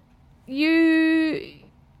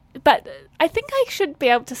 But I think I should be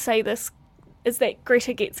able to say this, is that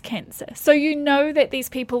Greta gets cancer. So that these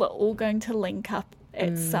people are all going to link up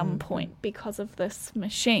at some point because of this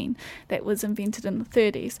machine that was invented in the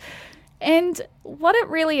 30s. And what it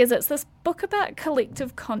really is, it's this book about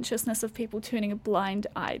collective consciousness of people turning a blind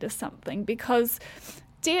eye to something, because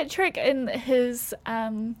Dietrich in his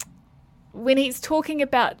when he's talking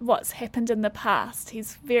about what's happened in the past,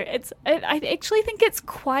 I actually think it's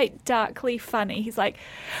quite darkly funny. He's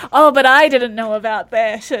but I didn't know about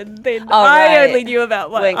that, and then I only knew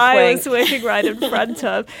about what I was working right in front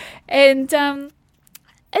of. And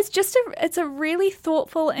it's a really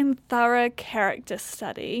thoughtful and thorough character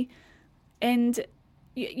study, and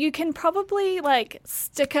you can probably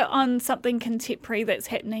stick it on something contemporary that's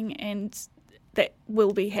happening and that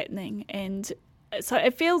will be happening, and so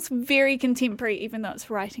it feels very contemporary, even though it's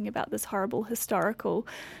writing about this horrible historical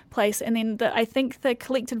place. And then I think the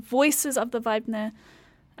collected voices of the Weibner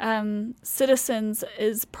citizens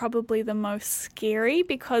is probably the most scary,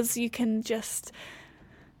 because you can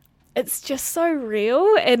it's just so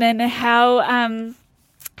real, and then how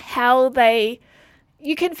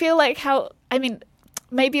you can feel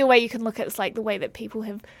maybe a way you can look at it's the way that people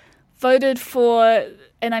have voted for,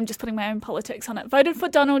 and I'm just putting my own politics on it, voted for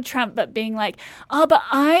Donald Trump, but being but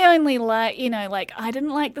I only I didn't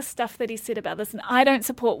like the stuff that he said about this, and I don't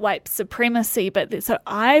support white supremacy, so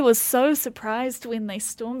I was so surprised when they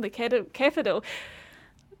stormed the Capitol.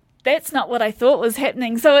 That's not what I thought was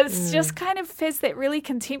happening. So it's just kind of has that really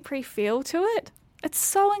contemporary feel to it. It's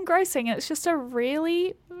so engrossing, and it's just a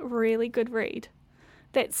really, really good read.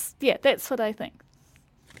 That's what I think.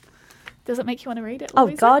 Does it make you want to read it,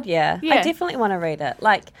 Louisa? Oh, God, yeah. I definitely want to read it.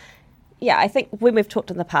 I think when we've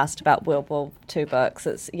talked in the past about World War II books,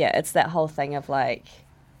 it's that whole thing of I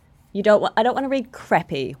don't want to read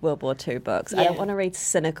crappy World War II books. Yeah. I don't want to read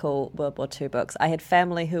cynical World War II books. I had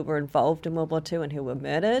family who were involved in World War II and who were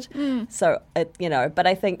murdered. So, but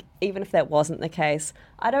I think even if that wasn't the case,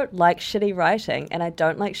 I don't like shitty writing, and I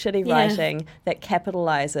don't like shitty writing that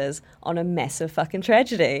capitalizes on a massive fucking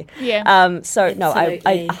tragedy. Yeah. No, I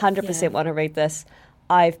 100% want to read this.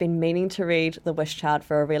 I've been meaning to read The Wish Child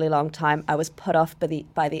for a really long time. I was put off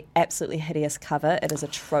by the absolutely hideous cover. It is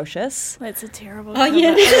atrocious. That's a terrible Oh, cover.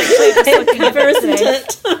 yeah. It's Cover, isn't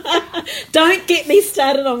it? Don't get me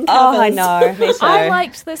started on covers. Oh, I know. Me too. I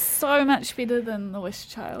liked this so much better than The Wish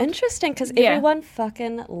Child. Interesting, because Yeah. everyone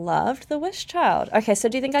fucking loved The Wish Child. Okay, so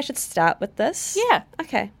do you think I should start with this? Yeah.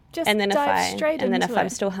 Okay. Just and then dive straight if into I'm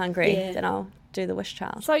it. still hungry, Yeah. then I'll do The Wish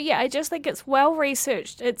Child. So yeah, I just think it's well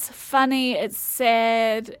researched. It's funny, it's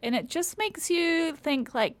sad, and it just makes you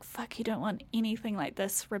think like, fuck, you don't want anything like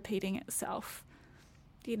this repeating itself.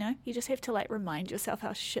 You know, you just have to like remind yourself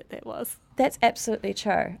how shit that was. That's absolutely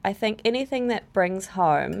true. I think anything that brings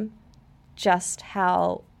home just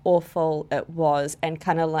how awful it was and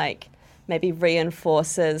kind of like maybe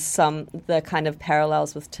reinforces the kind of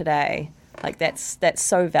parallels with today. Like that's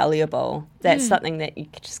so valuable. That's something that you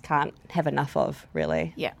just can't have enough of,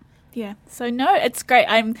 really. Yeah. Yeah. So no, it's great.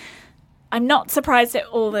 I'm not surprised at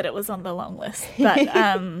all that it was on the long list, but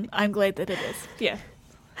I'm glad that it is. Yeah.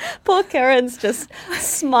 Poor Karen's just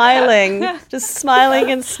smiling, just smiling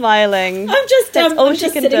and smiling. I'm just, That's all I'm she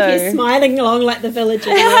just can sitting do. here smiling along like the village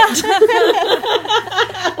idiot.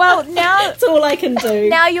 Well, now That's all I can do.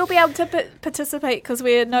 now you'll be able to participate because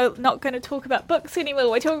we're not going to talk about books anymore.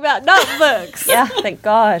 We're talking about notebooks. Yeah, thank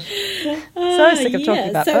God. So sick of talking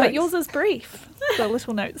about so books. But yours is brief. The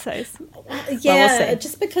little note says. Yeah, see.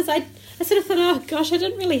 just because I sort of thought, oh gosh, I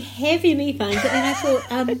didn't really have anything. But then I thought,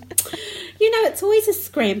 it's always a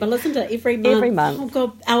scramble, isn't it? Every month. Every month. Oh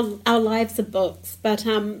God, our lives are books. But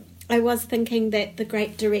I was thinking that the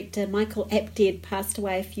great director Michael Apted passed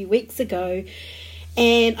away a few weeks ago.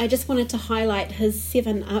 And I just wanted to highlight his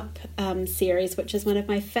 7 Up series, which is one of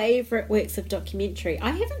my favourite works of documentary.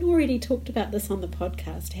 I haven't already talked about this on the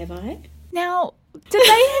podcast, have I? Now, did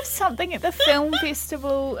they have something at the film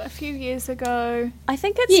festival a few years ago? I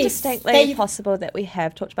think it's Yes, distinctly possible that we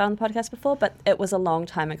have talked about it on the podcast before, but it was a long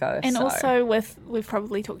time ago. And so. also we've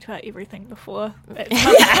probably talked about everything before at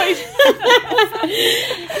some point.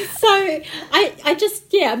 So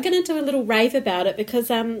I'm going to do a little rave about it because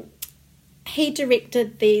he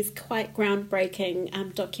directed these quite groundbreaking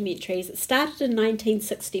documentaries. It started in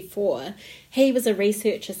 1964. He was a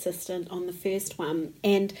research assistant on the first one.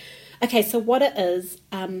 And, okay, so what it is,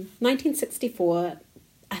 1964,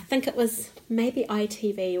 I think it was maybe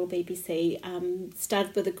ITV or BBC,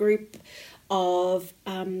 started with a group of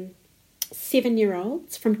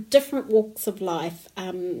 7-year-olds from different walks of life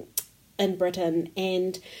in Britain,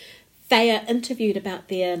 and they are interviewed about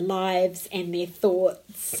their lives and their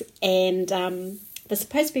thoughts, and they're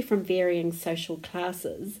supposed to be from varying social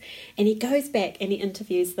classes. And he goes back and he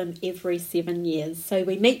interviews them every 7 years. So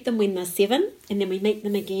we meet them when they're 7, and then we meet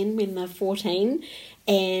them again when they're 14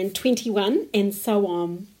 and 21, and so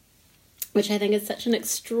on, which I think is such an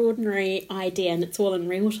extraordinary idea. And it's all in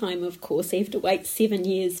real time, of course. You have to wait 7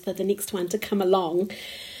 years for the next one to come along.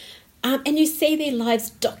 And you see their lives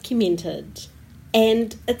documented.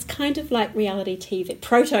 And it's kind of like reality TV,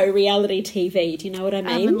 proto-reality TV. Do you know what I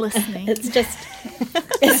mean? I'm listening. It's just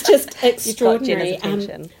extraordinary. You've got Jenna's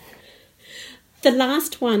attention. The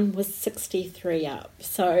last one was 63 up.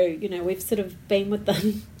 So, we've sort of been with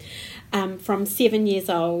them from 7 years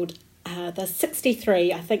old. The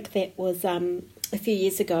 63, I think that was a few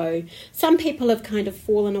years ago. Some people have kind of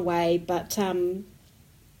fallen away, but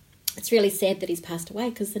it's really sad that he's passed away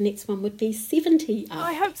because the next one would be 70 up.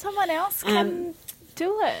 I hope someone else can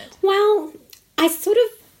do it. Well, I've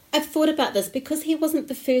thought about this because he wasn't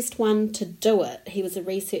the first one to do it. He was a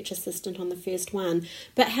research assistant on the first one.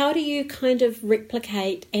 But how do you kind of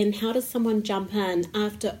replicate, and how does someone jump in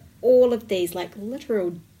after all of these, like,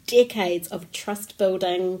 literal decades of trust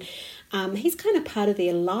building? He's kind of part of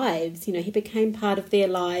their lives. He became part of their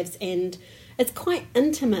lives, and it's quite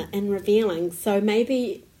intimate and revealing. So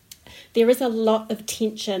maybe there is a lot of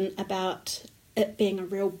tension about it being a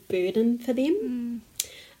real burden for them.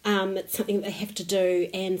 It's something that they have to do,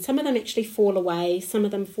 and some of them actually fall away, some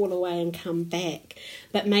of them fall away and come back.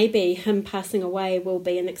 But maybe him passing away will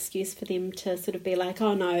be an excuse for them to sort of be like,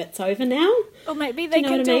 oh no, it's over now. Or maybe they know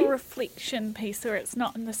can what I do mean? a reflection piece where it's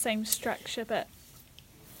not in the same structure, but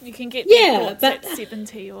you can get Yeah, their thoughts but- at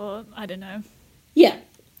 70 or I don't know. Yeah,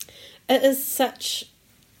 it is such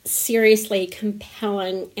seriously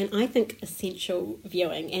compelling and I think essential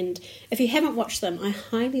viewing. And if you haven't watched them, I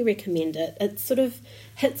highly recommend it. It sort of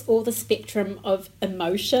hits all the spectrum of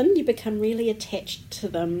emotion. You become really attached to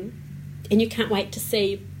them, and you can't wait to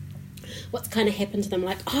see what's kind of happened to them.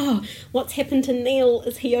 Like, oh, what's happened to Neil?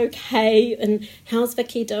 Is he okay? And how's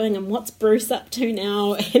Vicky doing? And what's Bruce up to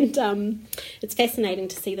now? And it's fascinating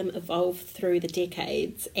to see them evolve through the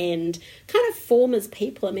decades and kind of form as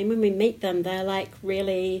people. I mean, when we meet them, they're like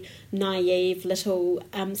really naive little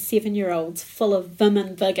 7-year-olds full of vim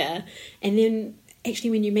and vigour. And then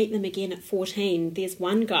actually, when you meet them again at 14, there's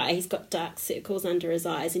one guy, he's got dark circles under his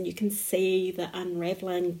eyes, and you can see the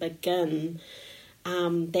unravelling begin.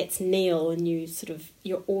 That's Neil, and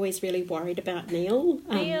you're always really worried about Neil.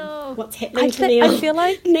 Neil. What's happening to Neil?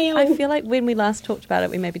 I feel like when we last talked about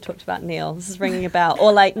it, we maybe talked about Neil. This is ringing a bell.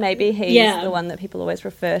 Or like maybe he's the one that people always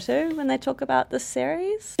refer to when they talk about this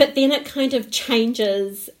series. But then it kind of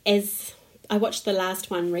changes as I watched the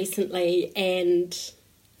last one recently, and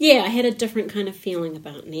yeah, I had a different kind of feeling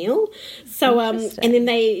about Neil. So, and then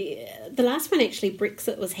the last one actually,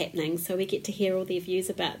 Brexit was happening, so we get to hear all their views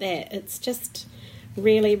about that. It's just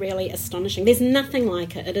really, really astonishing. There's nothing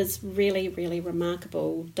like it. It is really, really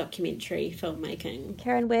remarkable documentary filmmaking.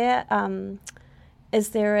 Karen, where is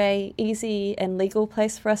there a easy and legal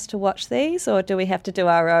place for us to watch these, or do we have to do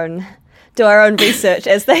our own research,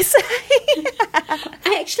 as they say?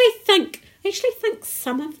 I actually think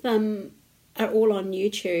some of them are all on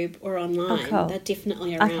YouTube or online. Oh, cool. They're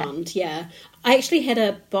definitely around. Okay. Yeah, I actually had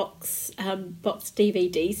a box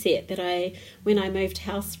DVD set that when I moved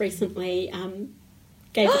house recently,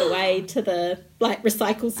 gave it away to the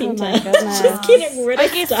recycle centre. Oh my goodness. Just getting rid of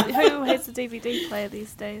I guess stuff. who has a DVD player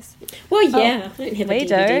these days? Well, yeah, I don't have a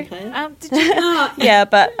DVD player. Did you? Yeah,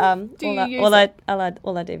 but Do you use all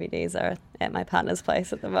our DVDs are at my partner's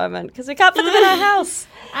place at the moment because we can't put them in our house.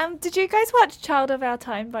 Did you guys watch Child of Our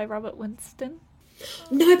Time by Robert Winston?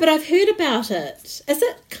 No, but I've heard about it. Is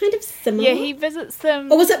it kind of similar? Yeah, he visits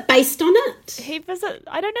them. Or was it based on it?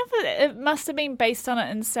 I don't know if it must have been based on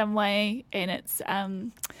it in some way, and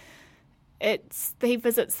he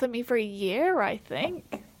visits them every year, I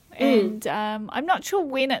think. And I'm not sure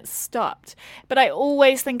when it stopped, but I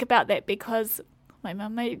always think about that because my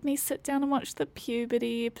mum made me sit down and watch the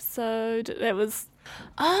puberty episode. That was...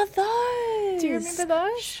 Oh, those! Do you remember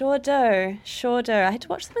those? Sure do. I had to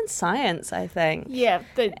watch them in science, I think. Yeah.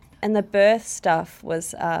 And the birth stuff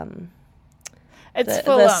was it's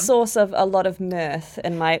the source of a lot of mirth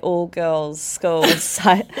in my all-girls school,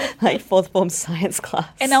 fourth form science class.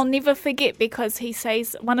 And I'll never forget because he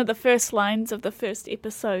says one of the first lines of the first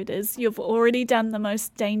episode is, "You've already done the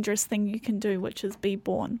most dangerous thing you can do, which is be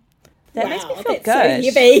born." That makes me feel good. So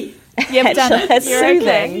heavy. You've done it. It's You're soothing.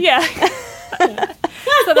 okay. Yeah.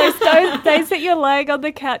 So those days that you're lying on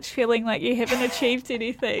the couch feeling like you haven't achieved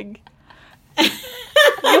anything,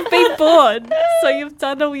 you've been born, so you've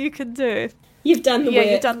done all you can do. You've done the work.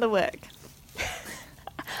 Yeah, you've done the work.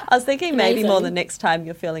 I was thinking maybe more Amazing. the next time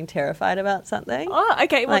you're feeling terrified about something. Oh,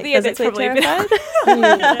 okay. Well, yeah, that's physically probably better.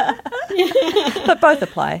 terrified. But both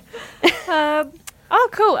apply. Oh,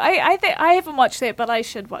 cool. I haven't watched that, but I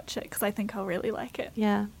should watch it because I think I'll really like it.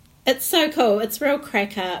 Yeah. It's so cool. It's real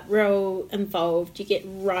crack up, real involved. You get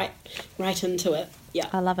right into it. Yeah.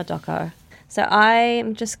 I love a doco. So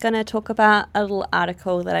I'm just going to talk about a little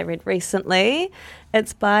article that I read recently.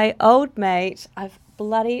 It's by old mate. I've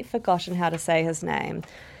bloody forgotten how to say his name.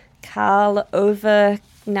 Karl Ove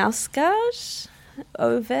Knausgaard?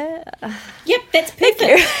 Yep, that's perfect.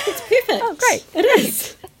 It's perfect. Oh, great. It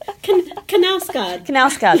is. Knausgaard.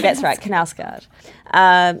 Knausgaard, that's right, Knausgaard.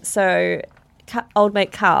 So old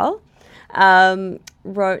mate Karl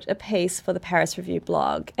wrote a piece for the Paris Review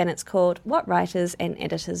blog, and it's called "What Writers and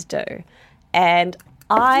Editors Do." And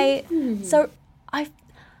I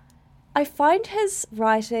find his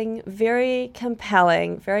writing very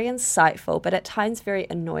compelling, very insightful, but at times very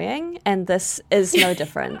annoying, and this is no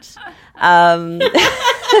different. Tell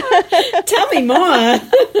me more.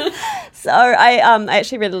 So I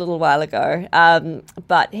actually read it a little while ago,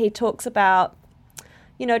 but he talks about,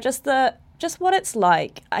 just what it's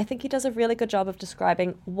like. I think he does a really good job of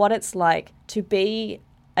describing what it's like to be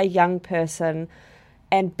a young person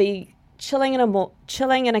and be chilling in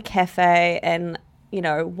a cafe and,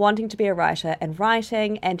 wanting to be a writer and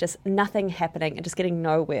writing and just nothing happening and just getting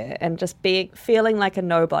nowhere and just feeling like a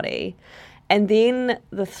nobody. And then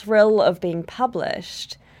the thrill of being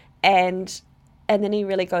published, and then he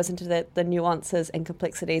really goes into the nuances and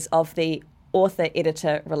complexities of the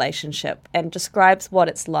author-editor relationship and describes what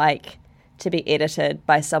it's like to be edited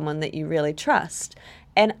by someone that you really trust.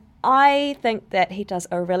 And I think that he does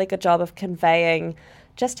a really good job of conveying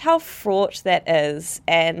just how fraught that is,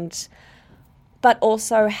 but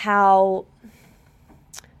also how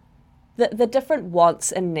the different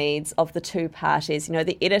wants and needs of the two parties. You know,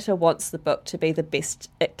 the editor wants the book to be the best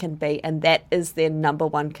it can be, and that is their number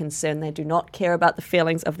one concern. They do not care about the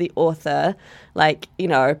feelings of the author. Like, you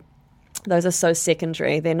know, those are so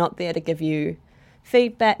secondary. They're not there to give you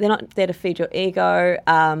feedback. They're not there to feed your ego,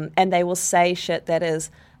 and they will say shit that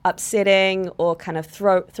is upsetting or kind of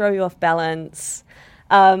throw you off balance.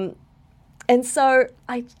 And so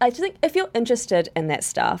I just think if you're interested in that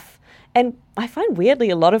stuff, and I find weirdly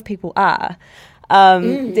a lot of people are,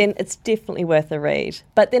 then it's definitely worth a read.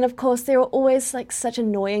 But then, of course, there are always like such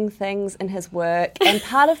annoying things in his work, and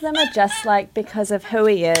part of them are just like because of who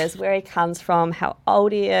he is, where he comes from, how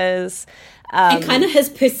old he is. And kind of his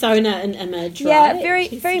persona and image, yeah,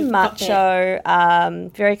 right? very macho,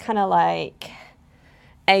 very kind of like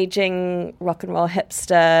aging rock and roll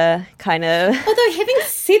hipster kind of. Although, having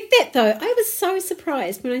said that, though, I was so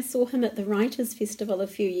surprised when I saw him at the Writers' Festival a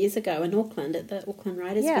few years ago in Auckland, at the Auckland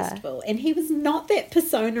Writers' Festival, and he was not that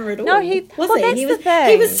persona at all. No, That's he the thing.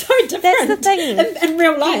 He was so different. That's the thing. In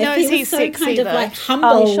real life, He knows he was he's so sexy, kind of though. like humble.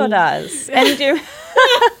 Oh, he sure does. And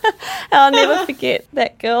I'll never forget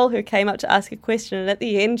that girl who came up to ask a question, and at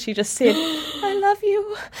the end she just said, "I love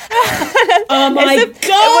you." Oh my It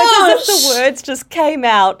was as if the words just came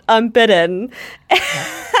out unbidden.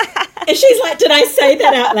 And she's like, "Did I say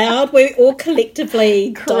that out loud?" We all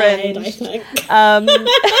collectively died, I think.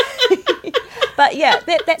 But yeah,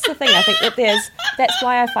 that's the thing. I think that's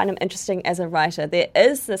why I find him interesting as a writer. There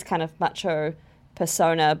is this kind of macho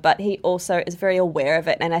persona, but he also is very aware of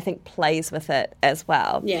it, and I think plays with it as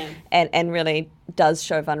well. Yeah. And really does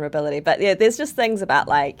show vulnerability. But yeah, there's just things about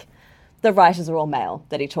like the writers are all male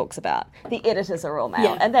that he talks about. The editors are all male,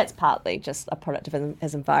 Yeah. and that's partly just a product of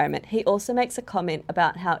his environment. He also makes a comment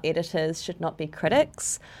about how editors should not be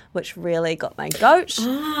critics, which really got my goat.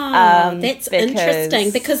 That's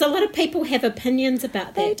interesting, because a lot of people have opinions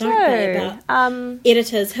about that, don't they? About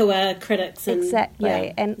editors who are critics. And,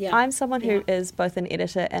 Exactly. I'm someone who is both an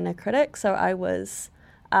editor and a critic, so I was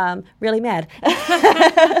really mad.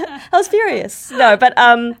 I was furious. No, but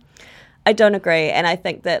I don't agree, and I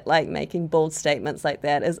think that like making bold statements like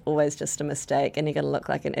that is always just a mistake, and you're going to look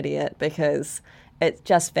like an idiot because it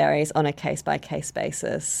just varies on a case-by-case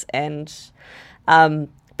basis. And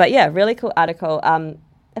but yeah, really cool article.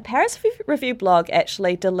 A Paris Review blog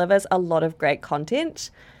actually delivers a lot of great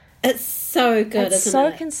content. It's so good, It's isn't so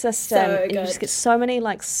it? consistent. So And you good. just get so many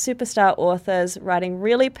like superstar authors writing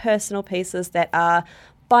really personal pieces that are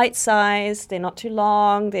bite-sized. They're not too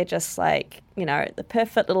long. They're just like, you know, the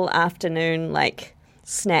perfect little afternoon like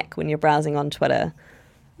snack when you're browsing on Twitter.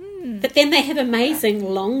 But then they have amazing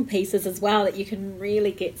long pieces as well that you can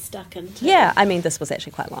really get stuck into. Yeah, I mean, this was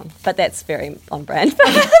actually quite long, but that's very on brand.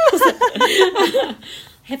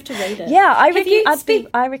 Have to read it. Yeah, Have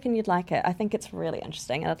I reckon you'd like it. I think it's really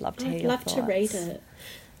interesting, and I'd love to hear I'd your love thoughts. to read it.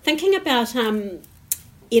 Thinking about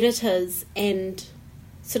editors and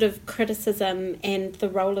sort of criticism and the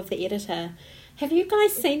role of the editor, have you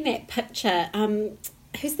guys seen that picture?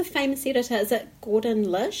 Who's the famous editor? Is it Gordon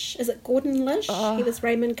Lish? He was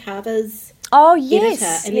Raymond Carver's Oh editor.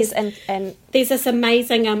 yes, And yes, there's- and There's this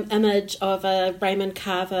amazing image of a Raymond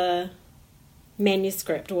Carver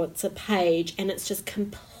manuscript, or it's a page, and it's just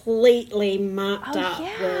completely marked up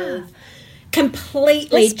with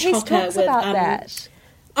completely this piece chocker talks with about that.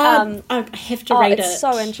 I have to read it. It's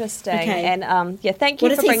so interesting. Okay. And yeah, thank you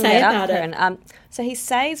What for does he bringing say that up, about it? Karen. So he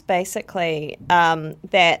says basically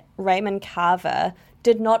that Raymond Carver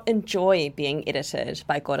did not enjoy being edited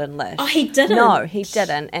by Gordon Lish. Oh, he didn't? No, he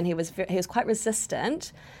didn't, and he was quite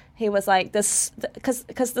resistant. He was like this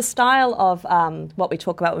because the style of what we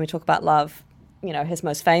talk about when we talk about love, you know, his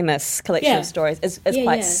most famous collection Yeah. of stories is Yeah,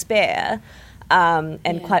 quite yeah. spare.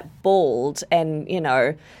 And quite bald, and you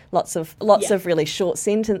know, lots of really short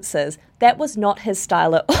sentences. That was not his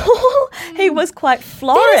style at all. He was quite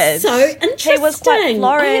florid. That is so He was quite interesting.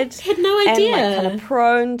 florid. I had no idea. And like kind of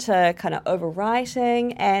prone to kind of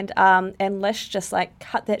overwriting, and Lish just like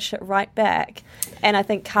cut that shit right back. And I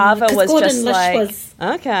think Carver 'cause was Gordon just Lish like, was-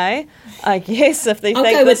 okay, I guess if they I'll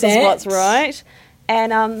think go with this is that. what's right.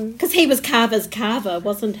 And Because he was Carver's Carver,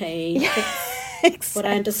 wasn't he? That's what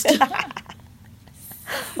I understood.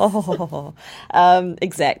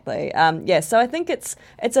 Exactly. Yeah, so I think it's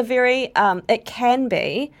a very it can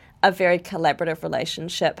be a very collaborative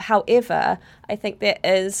relationship. However, I think there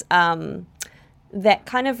is that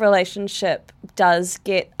kind of relationship does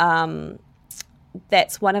get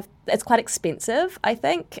it's quite expensive, I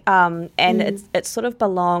think, and it sort of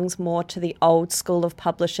belongs more to the old school of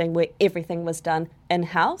publishing where everything was done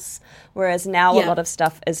in-house, whereas now a Yeah. lot of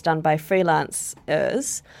stuff is done by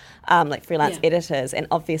freelancers. like freelance editors, and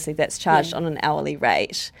obviously that's charged on an hourly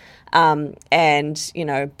rate. And, you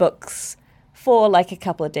know, books for like a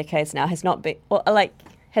couple of decades now has not been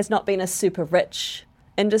a super rich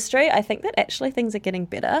industry. I think that actually things are getting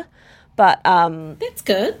better. But that's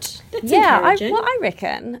good. That's encouraging. I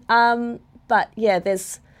reckon. But yeah,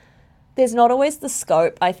 there's not always the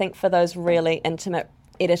scope, I think, for those really intimate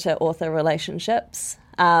editor-author relationships.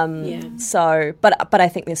 So, but I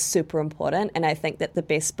think they're super important, and I think that the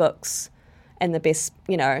best books and the best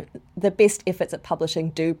efforts at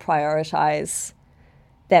publishing do prioritize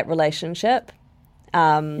that relationship,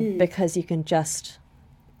 because you can just,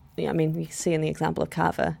 I mean, you see in the example of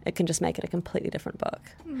Carver, it can just make it a completely different book.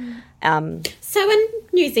 So in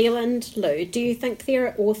New Zealand, Lou, do you think there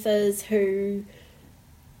are authors who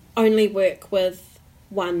only work with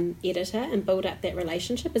one editor and build up that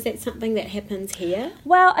relationship? Is that something that happens here?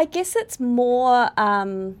 Well, I guess it's more,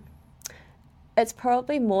 it's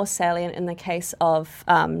probably more salient in the case of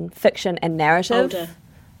fiction and narrative. Older.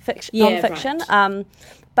 Non-fiction. Right.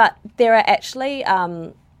 But there are actually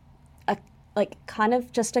kind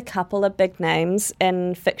of just a couple of big names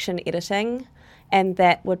in fiction editing, and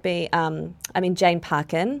that would be, Jane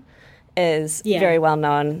Parkin is very well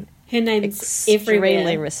known. Her name's extremely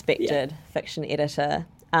everywhere. respected fiction editor,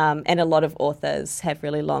 and a lot of authors have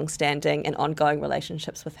really long-standing and ongoing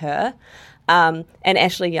relationships with her. And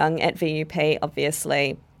Ashley Young at VUP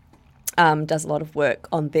obviously does a lot of work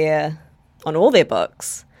on all their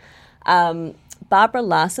books. Barbara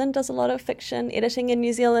Larson does a lot of fiction editing in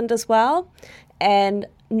New Zealand as well, and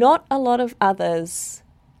not a lot of others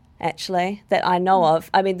actually that I know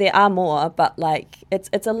of. I mean, there are more, but like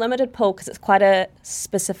it's a limited pool because it's quite a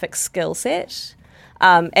specific skill set.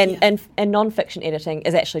 And non-fiction editing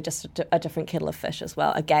is actually just a different kettle of fish as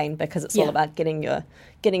well, again, because it's all about getting your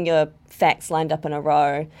facts lined up in a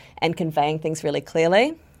row and conveying things really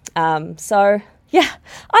clearly. So yeah,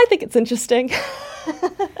 I think it's interesting.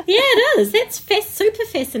 Yeah, it is. That's super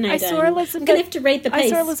fascinating. I saw Elizabeth. I'm going to have to read the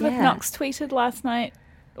piece. I saw Elizabeth Knox tweeted last night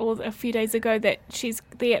or a few days ago that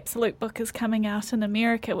the Absolute book is coming out in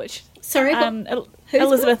America, which Sorry,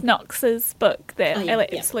 Elizabeth book? Knox's book, the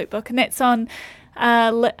Absolute book, and that's on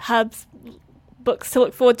Lit Hub's books to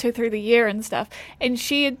look forward to through the year and stuff. And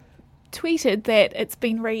she had tweeted that it's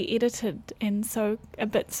been re-edited, and so a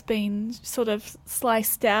bit's been sort of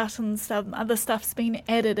sliced out and some other stuff's been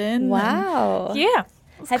added in. Wow. And, yeah.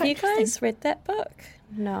 Have you guys read that book?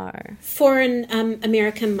 No. For an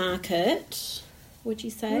American market, would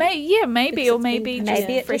you say? Maybe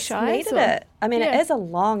it fresh just eyes. needed it. I mean, it is a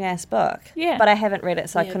long-ass book. Yeah. But I haven't read it,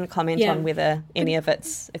 so I couldn't comment on whether any of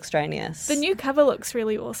it's extraneous. The new cover looks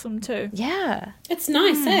really awesome too. Yeah. It's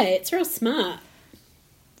nice, It's real smart.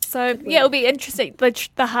 So, it'll be interesting. The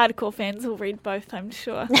hardcore fans will read both, I'm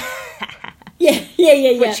sure. Yeah.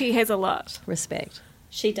 Which she has a lot. Respect.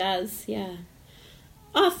 She does, yeah.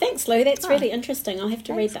 Oh, thanks, Lou. That's really interesting. I'll have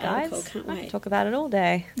to read the article. Can't I wait. can talk about it all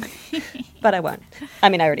day. But I won't. I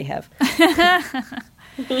mean, I already have.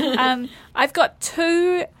 I've got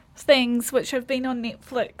two things which have been on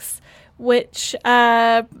Netflix, which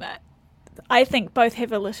I think both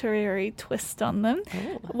have a literary twist on them.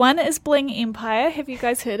 Ooh. One is Bling Empire. Have you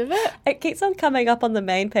guys heard of it? It keeps on coming up on the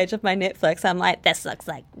main page of my Netflix. I'm like, this looks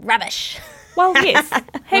like rubbish. Well, yes.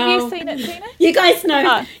 Have you seen it, Tina? You guys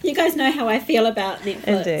know. You guys know how I feel about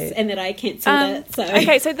Netflix. Indeed. And that I cancelled it. So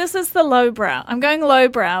Okay, so this is the lowbrow. I'm going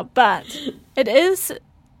lowbrow, but it is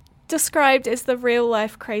described as the real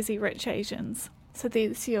life Crazy Rich Asians. So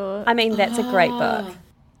there's your. I mean, that's a great book.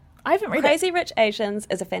 I haven't read it. Crazy Rich Asians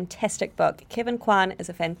is a fantastic book. Kevin Kwan is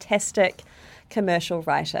a fantastic commercial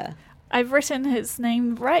writer. I've written his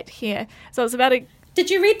name right here. So it's about a. Did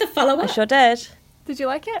you read the follow-up? I sure did. Did you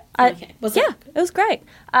like it? Okay. It was great.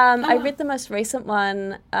 I read the most recent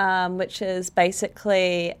one, which is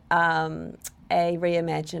basically a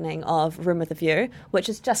reimagining of Room with a View, which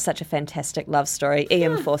is just such a fantastic love story.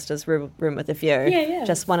 E.M. Forster's Room with a View. Yeah.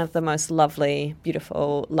 Just one of the most lovely,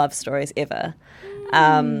 beautiful love stories ever.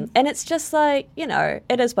 And it's just like,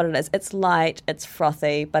 it is what it is. It's light, it's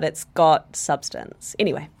frothy, but it's got substance.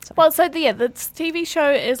 Anyway. Well, so the TV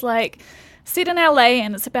show is like set in LA,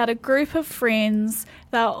 and it's about a group of friends.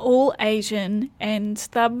 They're all Asian, and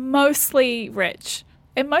they're mostly rich.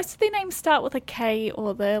 And most of their names start with a K or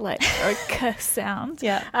or a K sound.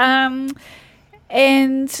 Yeah.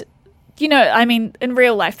 And, in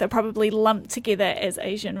real life, they're probably lumped together as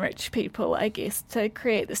Asian rich people, I guess, to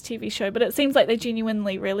create this TV show. But it seems like they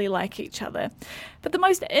genuinely really like each other. But the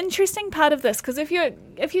most interesting part of this, because if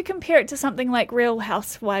you compare it to something like Real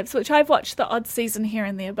Housewives, which I've watched the odd season here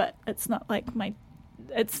and there, but it's not like my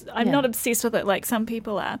I'm not obsessed with it like some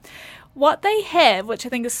people are. What they have, which I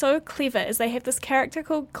think is so clever, is they have this character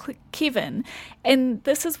called Kevin, and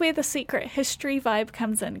this is where the Secret History vibe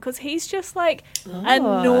comes in, because he's just like a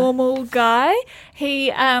normal guy.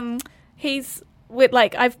 He's with,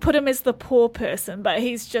 like, I've put him as the poor person, but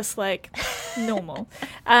he's just like normal.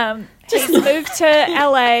 He's moved to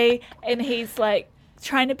LA, and he's like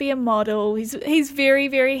trying to be a model. He's very,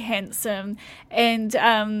 very handsome,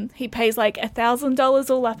 and he pays like $1,000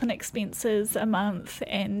 all up in expenses a month,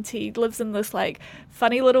 and he lives in this like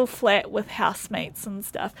funny little flat with housemates and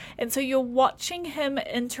stuff. And so you're watching him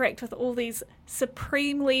interact with all these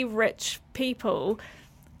supremely rich people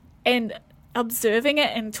and observing it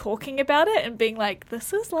and talking about it and being like,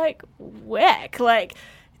 this is like whack. Like,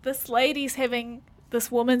 this woman's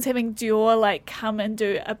having Dior like come and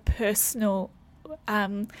do a personal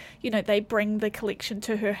they bring the collection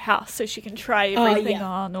to her house so she can try everything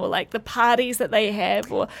on, or like the parties that they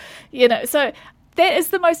have, or so that is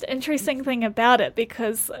the most interesting thing about it,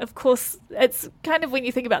 because of course it's kind of, when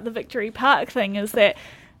you think about the Victory Park thing, is that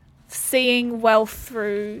seeing wealth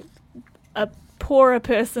through a poorer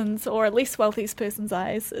person's or a less wealthy person's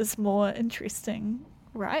eyes is more interesting,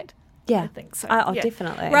 right? Yeah, I think so.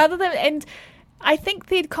 Definitely. Rather than, and I think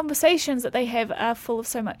the conversations that they have are full of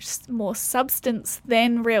so much more substance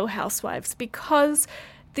than Real Housewives, because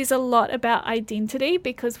there's a lot about identity,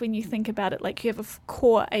 because when you think about it, like, you have a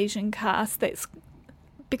core Asian cast that's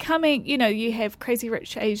becoming, you have Crazy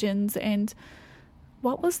Rich Asians, and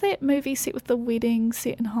what was that movie set with the wedding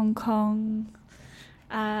set in Hong Kong?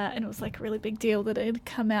 And it was like a really big deal that it had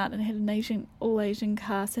come out and had an all Asian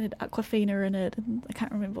cast and had Awkwafina in it, and I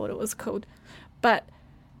can't remember what it was called. But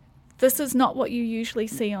this is not what you usually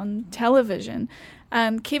see on television.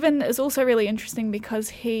 Kevin is also really interesting because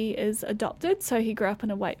he is adopted, so he grew up in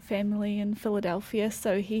a white family in Philadelphia,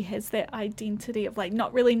 so he has that identity of like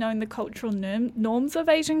not really knowing the cultural norms of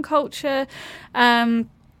Asian culture. And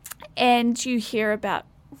you hear about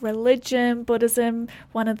religion, Buddhism.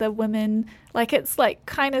 One of the women, like, it's like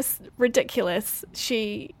kind of ridiculous.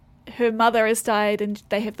 Her mother has died, and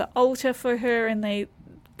they have the altar for her, and they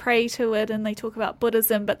pray to it, and they talk about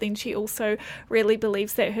Buddhism, but then she also really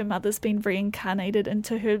believes that her mother's been reincarnated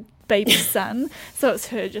into her baby son. So it's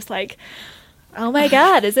her just like, oh my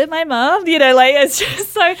God, is it my mom? Like, it's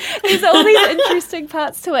just so, there's all these interesting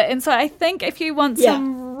parts to it. And so I think if you want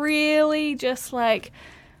some really just like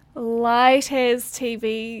light as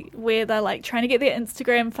TV, where they're like trying to get their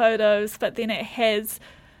Instagram photos, but then it has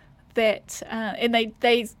that, and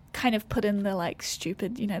they kind of put in the like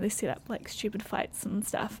stupid, they set up like stupid fights and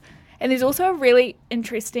stuff. And there's also a really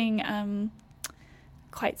interesting,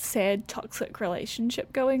 quite sad, toxic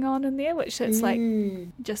relationship going on in there, which is like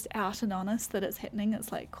just out and honest that it's happening.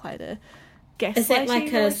 It's like quite a gaslighting. Is that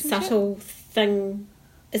like a subtle thing?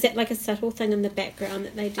 Is that like a subtle thing in the background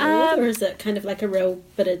that they deal with, or is it kind of like a real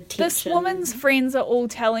bit of tension? This woman's friends are all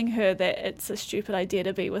telling her that it's a stupid idea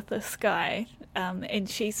to be with this guy, and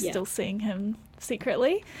she's still seeing him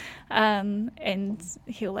secretly, and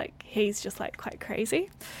he's just like quite crazy.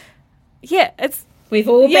 Yeah, we've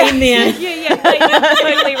all been there. I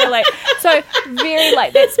totally relate. So very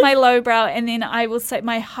like, that's my lowbrow, and then I will say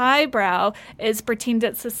my highbrow is Pretend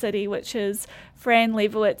It's a City, which is Fran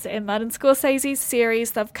Lebowitz and Martin Scorsese's series.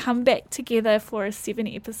 They've come back together for a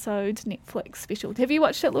 7-episode Netflix special. Have you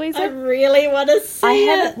watched it, Louisa? I really want to see I it.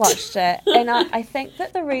 haven't watched it, and I think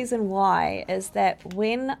that the reason why is that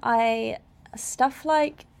when stuff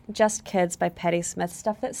like Just Kids by Patti Smith,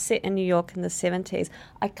 stuff that's set in New York in the 70s,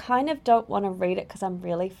 I kind of don't want to read it because I'm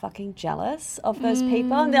really fucking jealous of those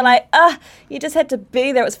people. And they're like, you just had to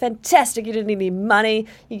be there. It was fantastic. You didn't need any money.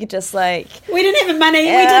 You could just like... We didn't have money. We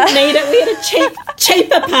didn't need it. We had a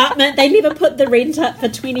cheap apartment. They never put the rent up for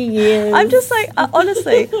 20 years. I'm just like,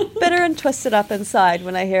 honestly, bitter and twisted up inside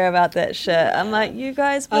when I hear about that shit. I'm like, you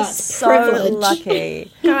guys were so privilege.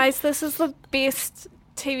 lucky. Guys, this is the best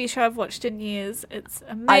TV show I've watched in years. It's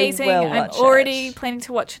amazing. I'm already planning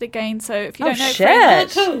to watch it again. So if you don't know,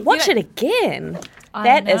 shit, watch it again.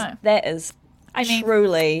 That is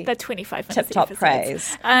truly the 25 tip-top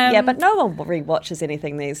praise. But no one rewatches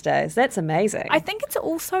anything these days. That's amazing. I think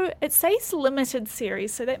it says limited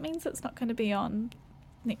series, so that means it's not going to be on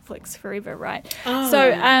Netflix forever, right?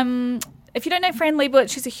 So if you don't know Fran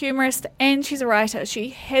Lebowitz, she's a humorist and she's a writer.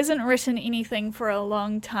 She hasn't written anything for a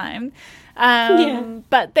long time.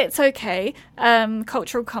 But that's okay.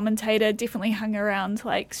 Cultural commentator, definitely hung around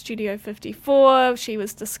like Studio 54. She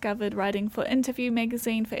was discovered writing for Interview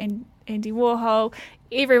magazine for Andy Warhol.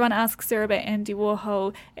 Everyone asks her about Andy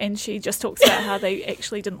Warhol, and she just talks about how they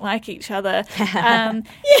actually didn't like each other. And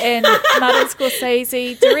Martin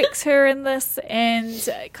Scorsese directs her in this, and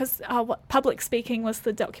because Public Speaking was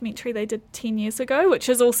the documentary they did 10 years ago, which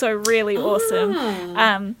is also really awesome.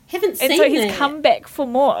 Haven't seen and so he's that. come back for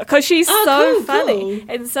more because she's so funny. Cool.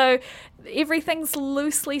 And so everything's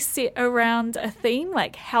loosely set around a theme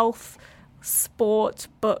like health, sport,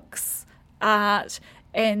 books, art.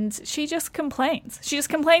 And she just complains. She just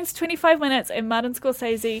complains 25 minutes, and Martin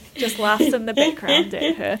Scorsese just laughs in the background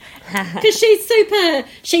at her. Because she's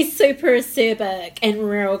super acerbic and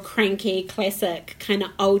real cranky, classic kind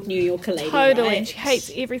of old New Yorker lady. Totally. right? And she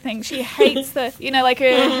hates everything. She hates the, like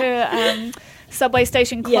her subway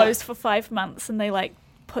station closed for 5 months, and they like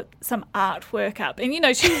put some artwork up. And,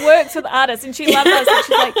 she works with artists, and she loves us. And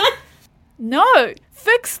she's like, no,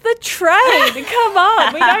 fix the train. Come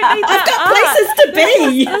on. We don't need that. I've got places to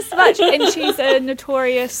be. This much. And she's a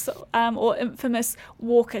notorious or infamous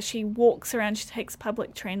walker. She walks around. She takes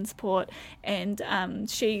public transport, and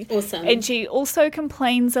she also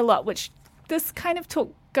complains a lot, which this kind of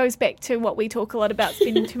goes back to what we talk a lot about,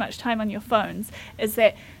 spending too much time on your phones, is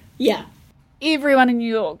that everyone in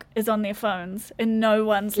New York is on their phones and no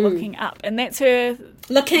one's looking up. And that's her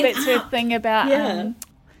thing about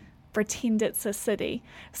pretend it's a city.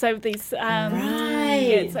 So these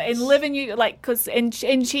and live in you and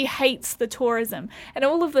she hates the tourism, and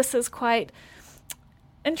all of this is quite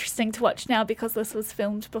interesting to watch now because this was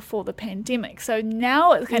filmed before the pandemic. So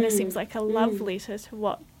now it kind of seems like a love letter to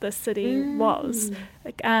what the city was.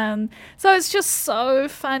 So it's just so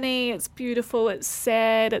funny. It's beautiful. It's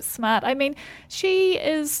sad. It's smart. I mean, she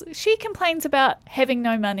complains about having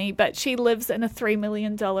no money, but she lives in a $3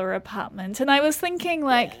 million apartment. And I was thinking,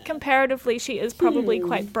 comparatively, she is probably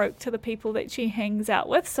quite broke to the people that she hangs out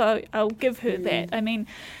with. So I'll give her that. I mean,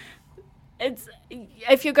 it's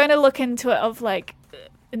if you're going to look into it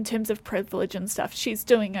in terms of privilege and stuff, she's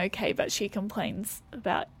doing okay, but she complains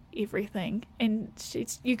about everything. And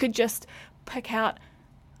you could just pick out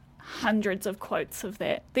hundreds of quotes of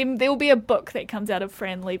that. Then there will be a book that comes out of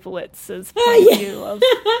Fran Leibowiz's point of view of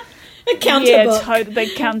a counter book.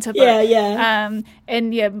 The counter book.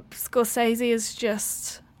 Scorsese is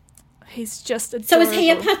just. He's just adorable. So is he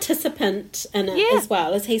a participant in it as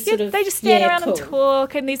well? Is he sort of... They just stand around and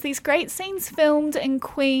talk, and there's these great scenes filmed in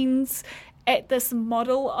Queens at this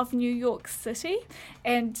model of New York City,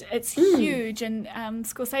 and it's huge, and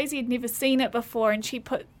Scorsese had never seen it before, and she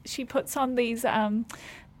puts on these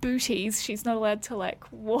booties. She's not allowed to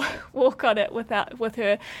walk on it with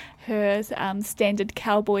her standard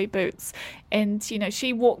cowboy boots, and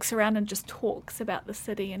she walks around and just talks about the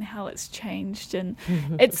city and how it's changed, and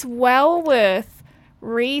it's well worth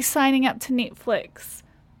re-signing up to Netflix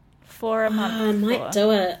for a month. I might do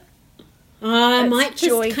it. I might just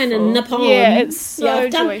joyful. Kind of nip on. Yeah, it's so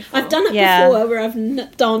joyful. I've done it before where I've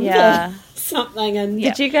nipped on for something. And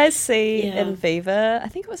Did you guys see in Viva? I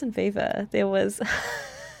think it was in Viva. There was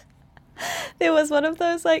one of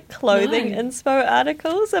those clothing inspo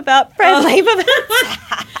articles about Fran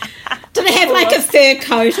Leibowitz. Do they have a fur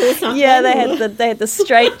coat or something? Yeah, they had the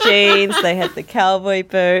straight jeans, they had the cowboy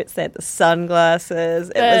boots, they had the sunglasses.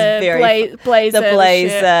 It was very blazer. The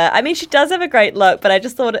blazer. I mean, she does have a great look, but I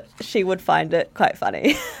just thought she would find it quite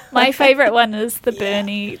funny. My favourite one is the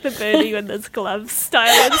Bernie with his gloves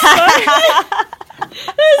style.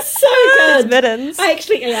 It's so good. Mittens. I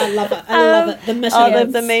love it. I love it. The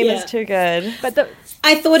mittens. The meme is too good. But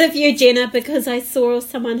I thought of you, Jenna, because I saw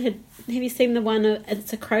someone had. Have you seen the one?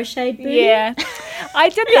 It's a crochet boot. Yeah, I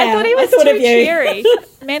did. I thought he was too cheery.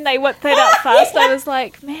 Man, they whipped that up fast. I was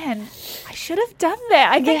like, man, I should have done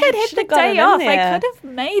that. I think I'd had the day off. I could have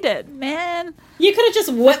made it, man. You could have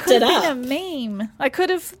just whipped it up. Could have been a meme. I could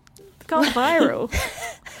have gone viral.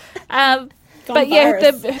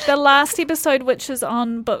 The last episode, which is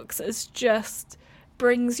on books, is just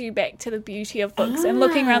brings you back to the beauty of books and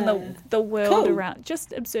looking around the world around,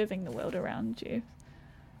 just observing the world around you.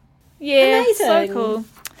 Yeah, amazing. So cool.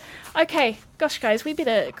 Okay, gosh, guys, we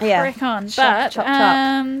better crack on. Chop.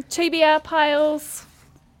 TBR piles.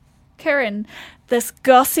 Karen, this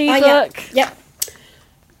Gossy book. Yep.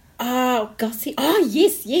 Oh, Gossy. Oh,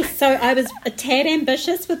 yes. So I was a tad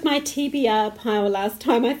ambitious with my TBR pile last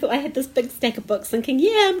time. I thought I had this big stack of books thinking,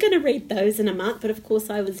 I'm going to read those in a month. But, of course,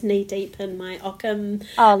 I was knee-deep in my Occam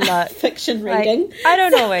fiction reading. I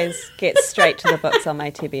don't always get straight to the books on my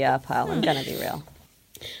TBR pile. I'm going to be real.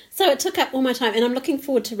 So it took up all my time, and I'm looking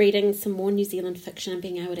forward to reading some more New Zealand fiction and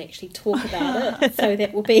being able to actually talk about it. So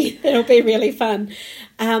that'll be really fun.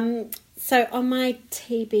 So on my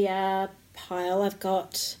TBR pile, I've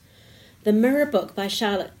got The Mirror Book by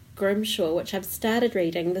Charlotte Grimshaw, which I've started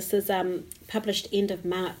reading. This is published end of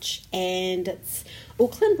March, and it's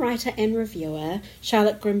Auckland writer and reviewer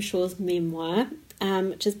Charlotte Grimshaw's memoir,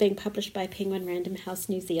 which is being published by Penguin Random House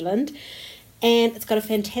New Zealand. And it's got a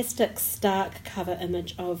fantastic stark cover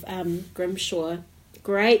image of Grimshaw.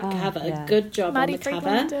 Great cover. Yeah. Good job Marty on the cover.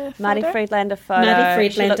 Friedlander Marty photo. Friedlander photo. Marty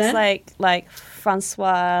She looks Friedlander. like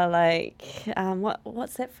Francois,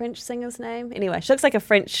 what's that French singer's name? Anyway, she looks like a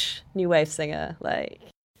French new wave singer.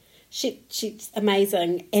 She's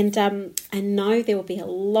amazing, and I know there will be a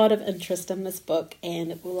lot of interest in this book,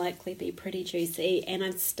 and it will likely be pretty juicy. And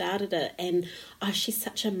I've started it, and she's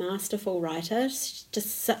such a masterful writer. She's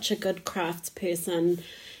just such a good craftsperson,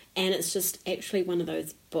 and it's just actually one of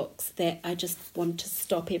those books that I just want to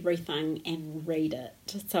stop everything and read it.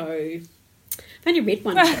 So I've only read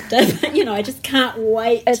one chapter, but I just can't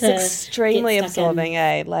wait. It's to extremely get stuck in. absorbing,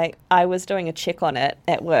 eh? Like, I was doing a check on it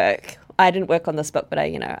at work. I didn't work on this book, but I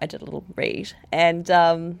did a little read, and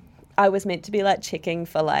I was meant to be checking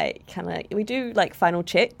for we do final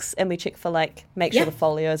checks, and we check for make sure the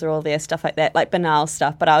folios are all there, stuff like that, banal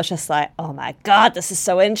stuff. But I was just like, oh my god, this is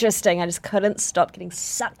so interesting. I just couldn't stop getting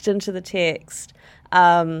sucked into the text.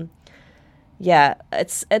 I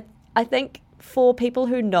think for people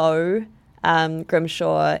who know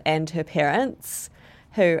Grimshaw and her parents,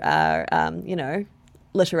 who are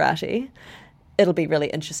literati, it'll be really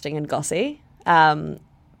interesting and gossy.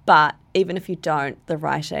 But even if you don't, the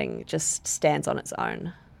writing just stands on its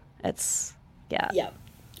own. It's, yeah. I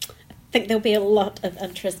think there'll be a lot of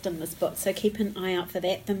interest in this book, so keep an eye out for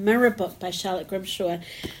that. The Mirror Book by Charlotte Grimshaw.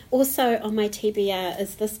 Also on my TBR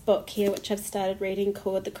is this book here, which I've started reading,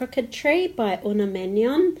 called The Crooked Tree by Una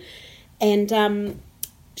Mannion. And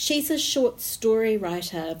she's a short story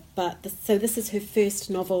writer, so this is her first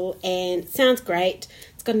novel, and it sounds great.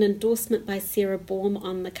 It's got an endorsement by Sarah Baum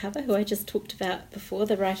on the cover, who I just talked about before,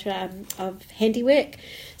 the writer of Handiwork.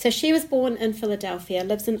 So she was born in Philadelphia,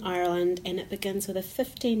 lives in Ireland, and it begins with a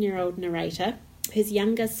 15-year-old narrator whose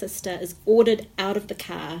younger sister is ordered out of the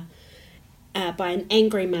car by an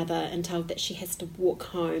angry mother and told that she has to walk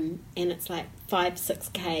home, and it's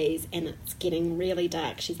 5-6 Ks, and it's getting really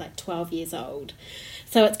dark. She's 12 years old.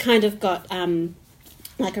 So it's kind of got a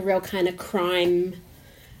real kind of crime,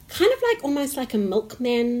 kind of almost like a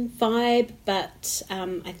Milkman vibe, but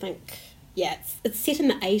I think, it's set in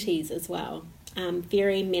the 80s as well.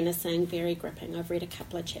 Very menacing, very gripping. I've read a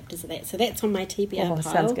couple of chapters of that, so that's on my TBR pile.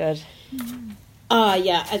 Sounds good. Oh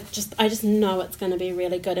yeah, I just know it's going to be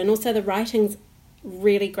really good, and also the writing's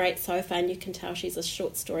really great so far, and you can tell she's a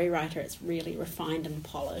short story writer. It's really refined and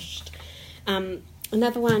polished.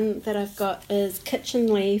 Another one that I've got is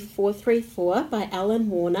Kitchenly 434 by Alan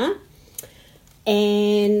Warner.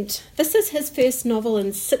 And this is his first novel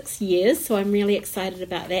in 6 years, so I'm really excited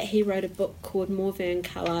about that. He wrote a book called Morvern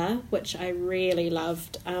Colour, which I really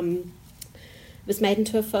loved. It was made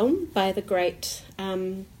into a film by the great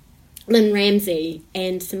Lynn Ramsey,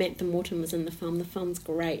 and Samantha Morton was in the film. The film's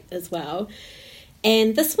great as well.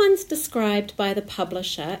 And this one's described by the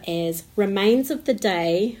publisher as Remains of the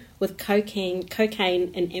Day with cocaine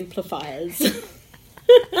and amplifiers.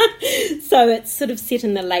 So it's sort of set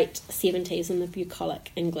in the late 70s in the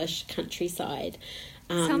bucolic English countryside.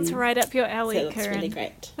 Sounds right up your alley, so that's Karen. really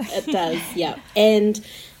great. It does, yeah. And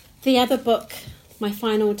the other book, my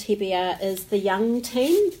final TBR, is The Young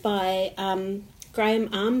Team by Graham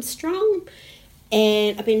Armstrong.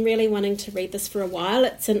 And I've been really wanting to read this for a while.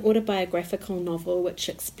 It's an autobiographical novel which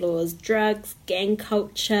explores drugs, gang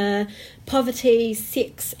culture, poverty,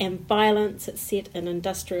 sex and violence. It's set in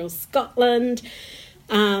industrial Scotland.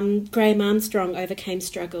 Graham Armstrong overcame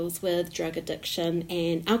struggles with drug addiction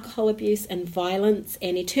and alcohol abuse and violence,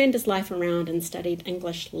 and he turned his life around and studied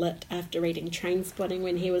English Lit after reading Trainspotting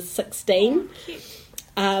when he was 16.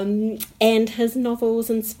 And his novel's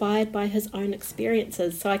inspired by his own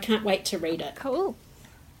experiences, so I can't wait to read it. Cool.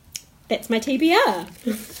 That's my TBR.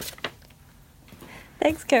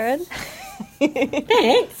 Thanks, Karen.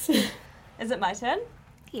 Thanks. Is it my turn?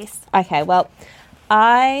 Yes. Okay, well,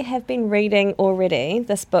 I have been reading already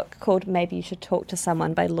this book called Maybe You Should Talk to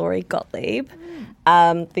Someone by Laurie Gottlieb.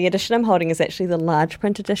 The edition I'm holding is actually the large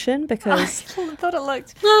print edition because I thought it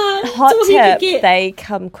looked... hot tip, they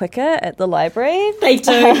come quicker at the library. They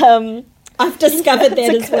do. I've discovered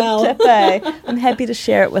that as well. Tip, eh? I'm happy to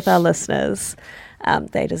share it with our listeners.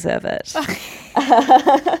 They deserve it.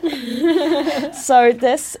 So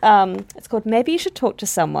this, it's called Maybe You Should Talk to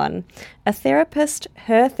Someone, A Therapist,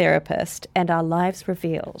 Her Therapist, and Our Lives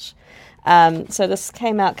Revealed. So this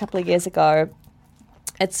came out a couple of years ago.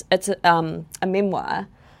 It's a memoir,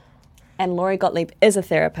 and Lori Gottlieb is a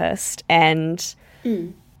therapist, and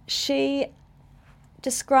she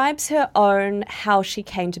describes her own how she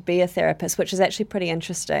came to be a therapist, which is actually pretty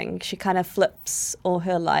interesting. She kind of flips all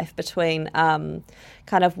her life between kind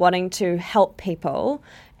of wanting to help people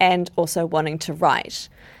and also wanting to write.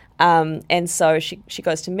 And so she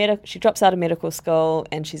goes to she drops out of medical school,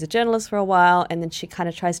 and she's a journalist for a while, and then she kind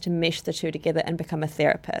of tries to mesh the two together and become a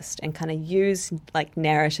therapist and kind of use like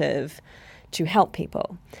narrative to help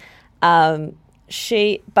people.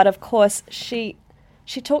 But of course she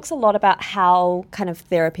talks a lot about how kind of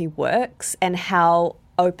therapy works and how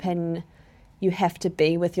open you have to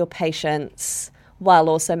be with your patients while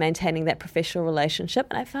also maintaining that professional relationship.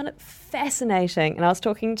 And I found it fascinating. And I was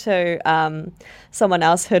talking to someone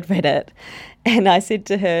else who'd read it, and I said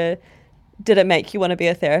to her, did it make you want to be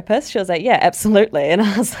a therapist? She was like, yeah, absolutely. And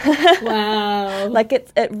I was like, wow. Like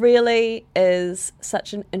it really is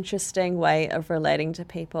such an interesting way of relating to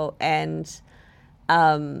people. And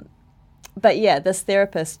but yeah, this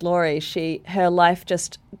therapist, Lori, her life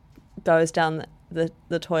just goes down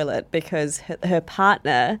the toilet because her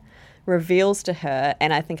partner reveals to her,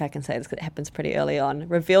 and I think I can say this because it happens pretty early on,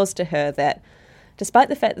 reveals to her that despite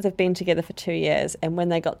the fact that they've been together for 2 years, and when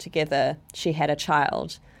they got together, she had a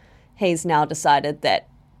child, he's now decided that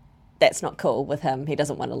that's not cool with him. He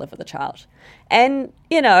doesn't want to live with a child. And,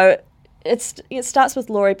 you know, it starts with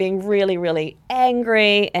Lori being really, really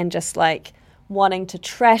angry and just like wanting to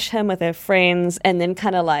trash him with her friends, and then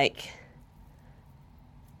kind of like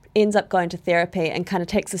ends up going to therapy and kind of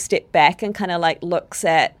takes a step back and kind of like looks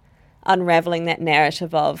at unraveling that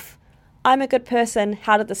narrative of, I'm a good person,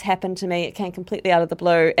 how did this happen to me? It came completely out of the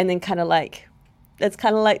blue. And then kind of like, it's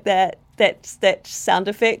kind of like that sound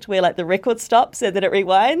effect where like the record stops so that it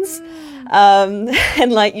rewinds.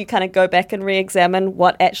 And like you kind of go back and re-examine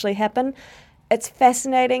what actually happened. It's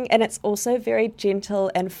fascinating, and it's also very gentle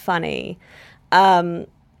and funny.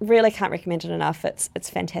 Really can't recommend it enough. It's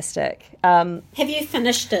fantastic. Have you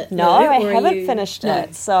finished it? No, I haven't finished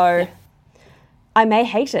it. So I may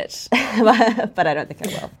hate it, but I don't think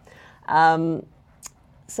I will.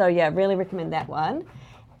 So yeah, really recommend that one.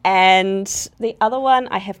 And the other one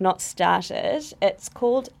I have not started. It's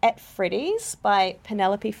called At Freddy's by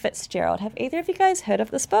Penelope Fitzgerald. Have either of you guys heard of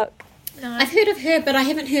this book? No. I've heard of her, but I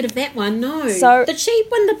haven't heard of that one, no. So, did she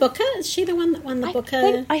win the Booker? Is she the one that won the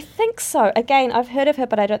Booker? I think so. Again, I've heard of her,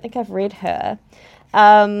 but I don't think I've read her.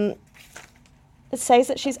 It says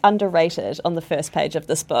that she's underrated on the first page of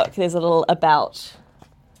this book. There's a little about.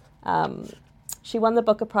 She won the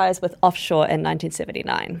Booker Prize with Offshore in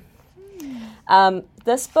 1979.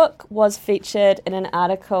 This book was featured in an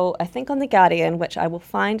article, I think on The Guardian, which I will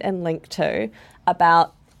find and link to,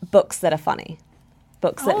 about books that are funny.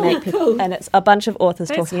 Books that make people, cool. And it's a bunch of authors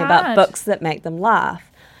talking about books that make them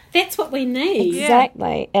laugh. That's what we need.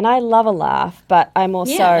 Exactly. And I love a laugh, but I'm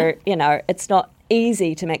also, you know, it's not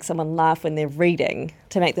easy to make someone laugh when they're reading,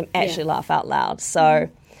 to make them actually laugh out loud. So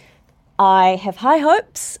I have high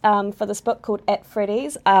hopes for this book called At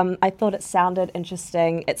Freddy's. I thought it sounded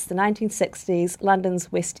interesting. It's the 1960s,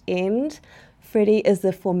 London's West End. Freddie is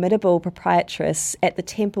the formidable proprietress at the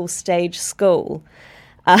Temple Stage School.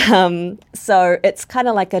 So it's kind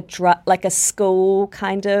of like a school,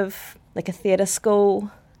 kind of like a theatre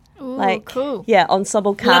school. Ooh, like cool. Yeah,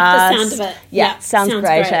 ensemble cast. Love the sound of it. Yeah, sounds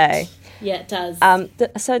great. Eh? Yeah, it does.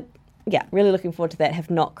 So yeah, really looking forward to that.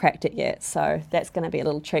 Have not cracked it yet, so that's going to be a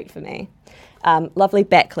little treat for me. Lovely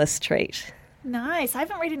backlist treat. Nice. I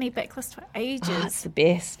haven't read any backlist for ages. Oh, it's the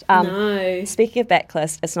best. No. Speaking of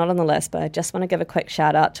backlist, it's not on the list, but I just want to give a quick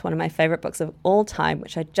shout out to one of my favourite books of all time,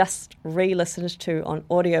 which I just re-listened to on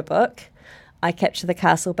audiobook. I Capture the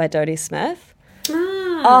Castle by Dodie Smith.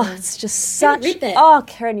 Oh, it's just such... read that. Oh,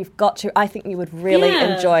 Karen, you've got to. I think you would really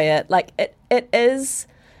enjoy it. Like, it is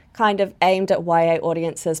kind of aimed at YA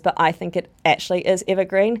audiences, but I think it actually is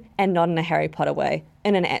evergreen and not in a Harry Potter way,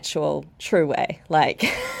 in an actual true way. Like...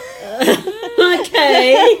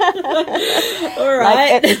 Okay. All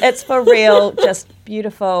right. Like it's for real, just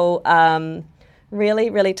beautiful, really,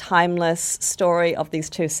 really timeless story of these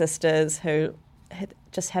two sisters who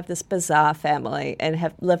just have this bizarre family and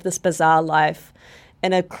have lived this bizarre life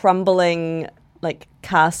in a crumbling like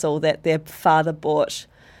castle that their father bought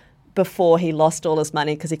before he lost all his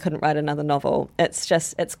money because he couldn't write another novel. It's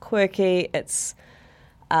quirky, it's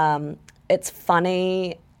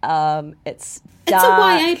funny, it's dark. It's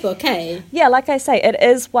a YA book, eh? Yeah, like I say, it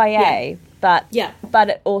is YA, but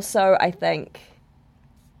it also, I think,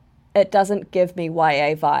 it doesn't give me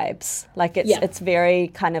YA vibes. Like it's very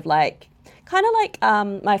kind of like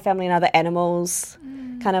My Family and Other Animals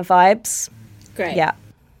kind of vibes. Great. Yeah.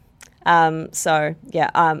 I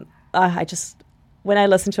just, when I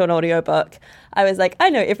listened to an audiobook, I was like, I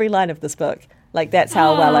know every line of this book. Like, that's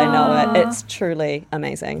how well I know it. It's truly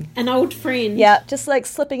amazing. An old friend. Yeah, just like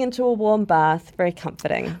slipping into a warm bath. Very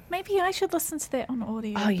comforting. Maybe I should listen to that on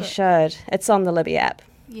audio. Oh, you should. It's on the Libby app.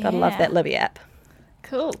 Yeah. Gotta love that Libby app.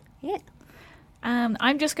 Cool. Yeah.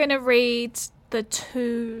 I'm just going to read the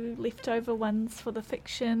 2 leftover ones for the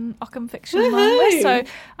Occam fiction long list. So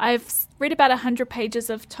I've read about 100 pages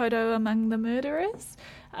of Toto Among the Murderers,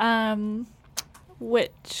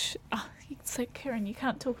 which... So Karen, you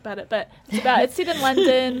can't talk about it, but it's set in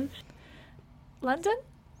London,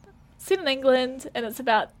 set in England, and it's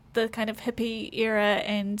about the kind of hippie era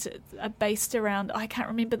and based around, I can't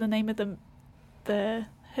remember the name of the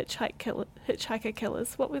hitchhiker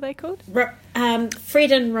killers. What were they called?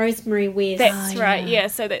 Fred and Rosemary West. That's right. Yeah,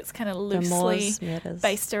 so that's kind of loosely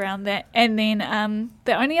based around that. And then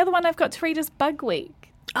the only other one I've got to read is Bug Week.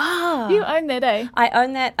 Oh, you own that, eh? I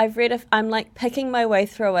own that. I've read it. I'm like picking my way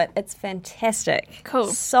through it. It's fantastic. Cool.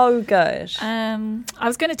 So good. I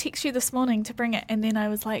was going to text you this morning to bring it, and then I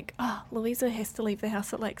was like, oh, Louisa has to leave the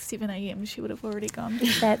house at like 7 a.m. She would have already gone.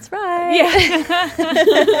 That's right. Yeah.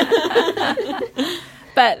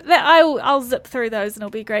 But I'll zip through those and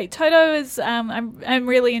it'll be great. Toto is I'm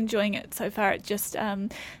really enjoying it so far. It's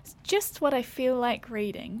just what I feel like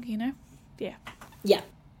reading, you know? Yeah. Yeah.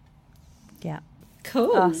 Yeah.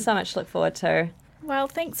 Cool. Oh, so much to look forward to. Well,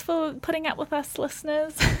 thanks for putting up with us,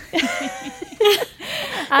 listeners. They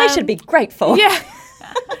should be grateful. Yeah.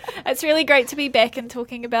 It's really great to be back and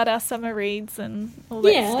talking about our summer reads and all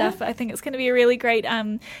that stuff. I think it's going to be a really great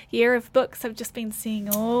year of books. I've just been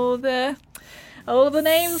seeing all the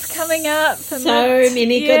names coming up. And so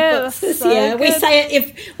many good books this year.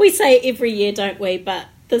 Good. We say it every year, don't we? But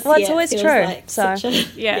this year it's always true. Like so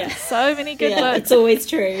many good books. It's always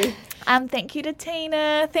true. Thank you to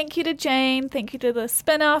Tina, thank you to Jane, thank you to the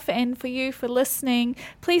spin-off, and for you for listening.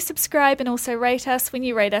 Please subscribe and also rate us. When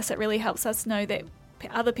you rate us, it really helps us know that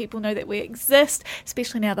other people know that we exist,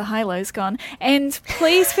 especially now the high-low's gone. And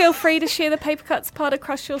please feel free to share the Paper Cuts Pod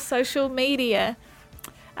across your social media.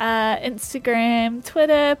 Instagram,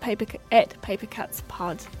 Twitter, at Paper Cuts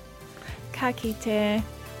Pod. Ka kite.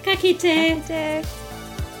 Ka kite.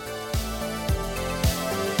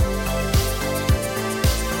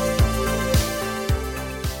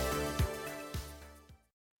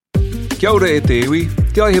 Kia ora e te iwi,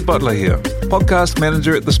 Te Aihe Butler here, podcast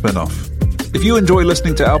manager at The Spinoff. If you enjoy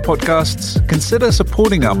listening to our podcasts, consider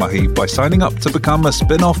supporting our mahi by signing up to become a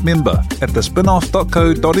Spinoff member at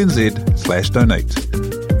thespinoff.co.nz/donate.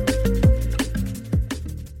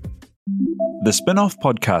 The Spinoff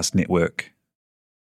Podcast Network.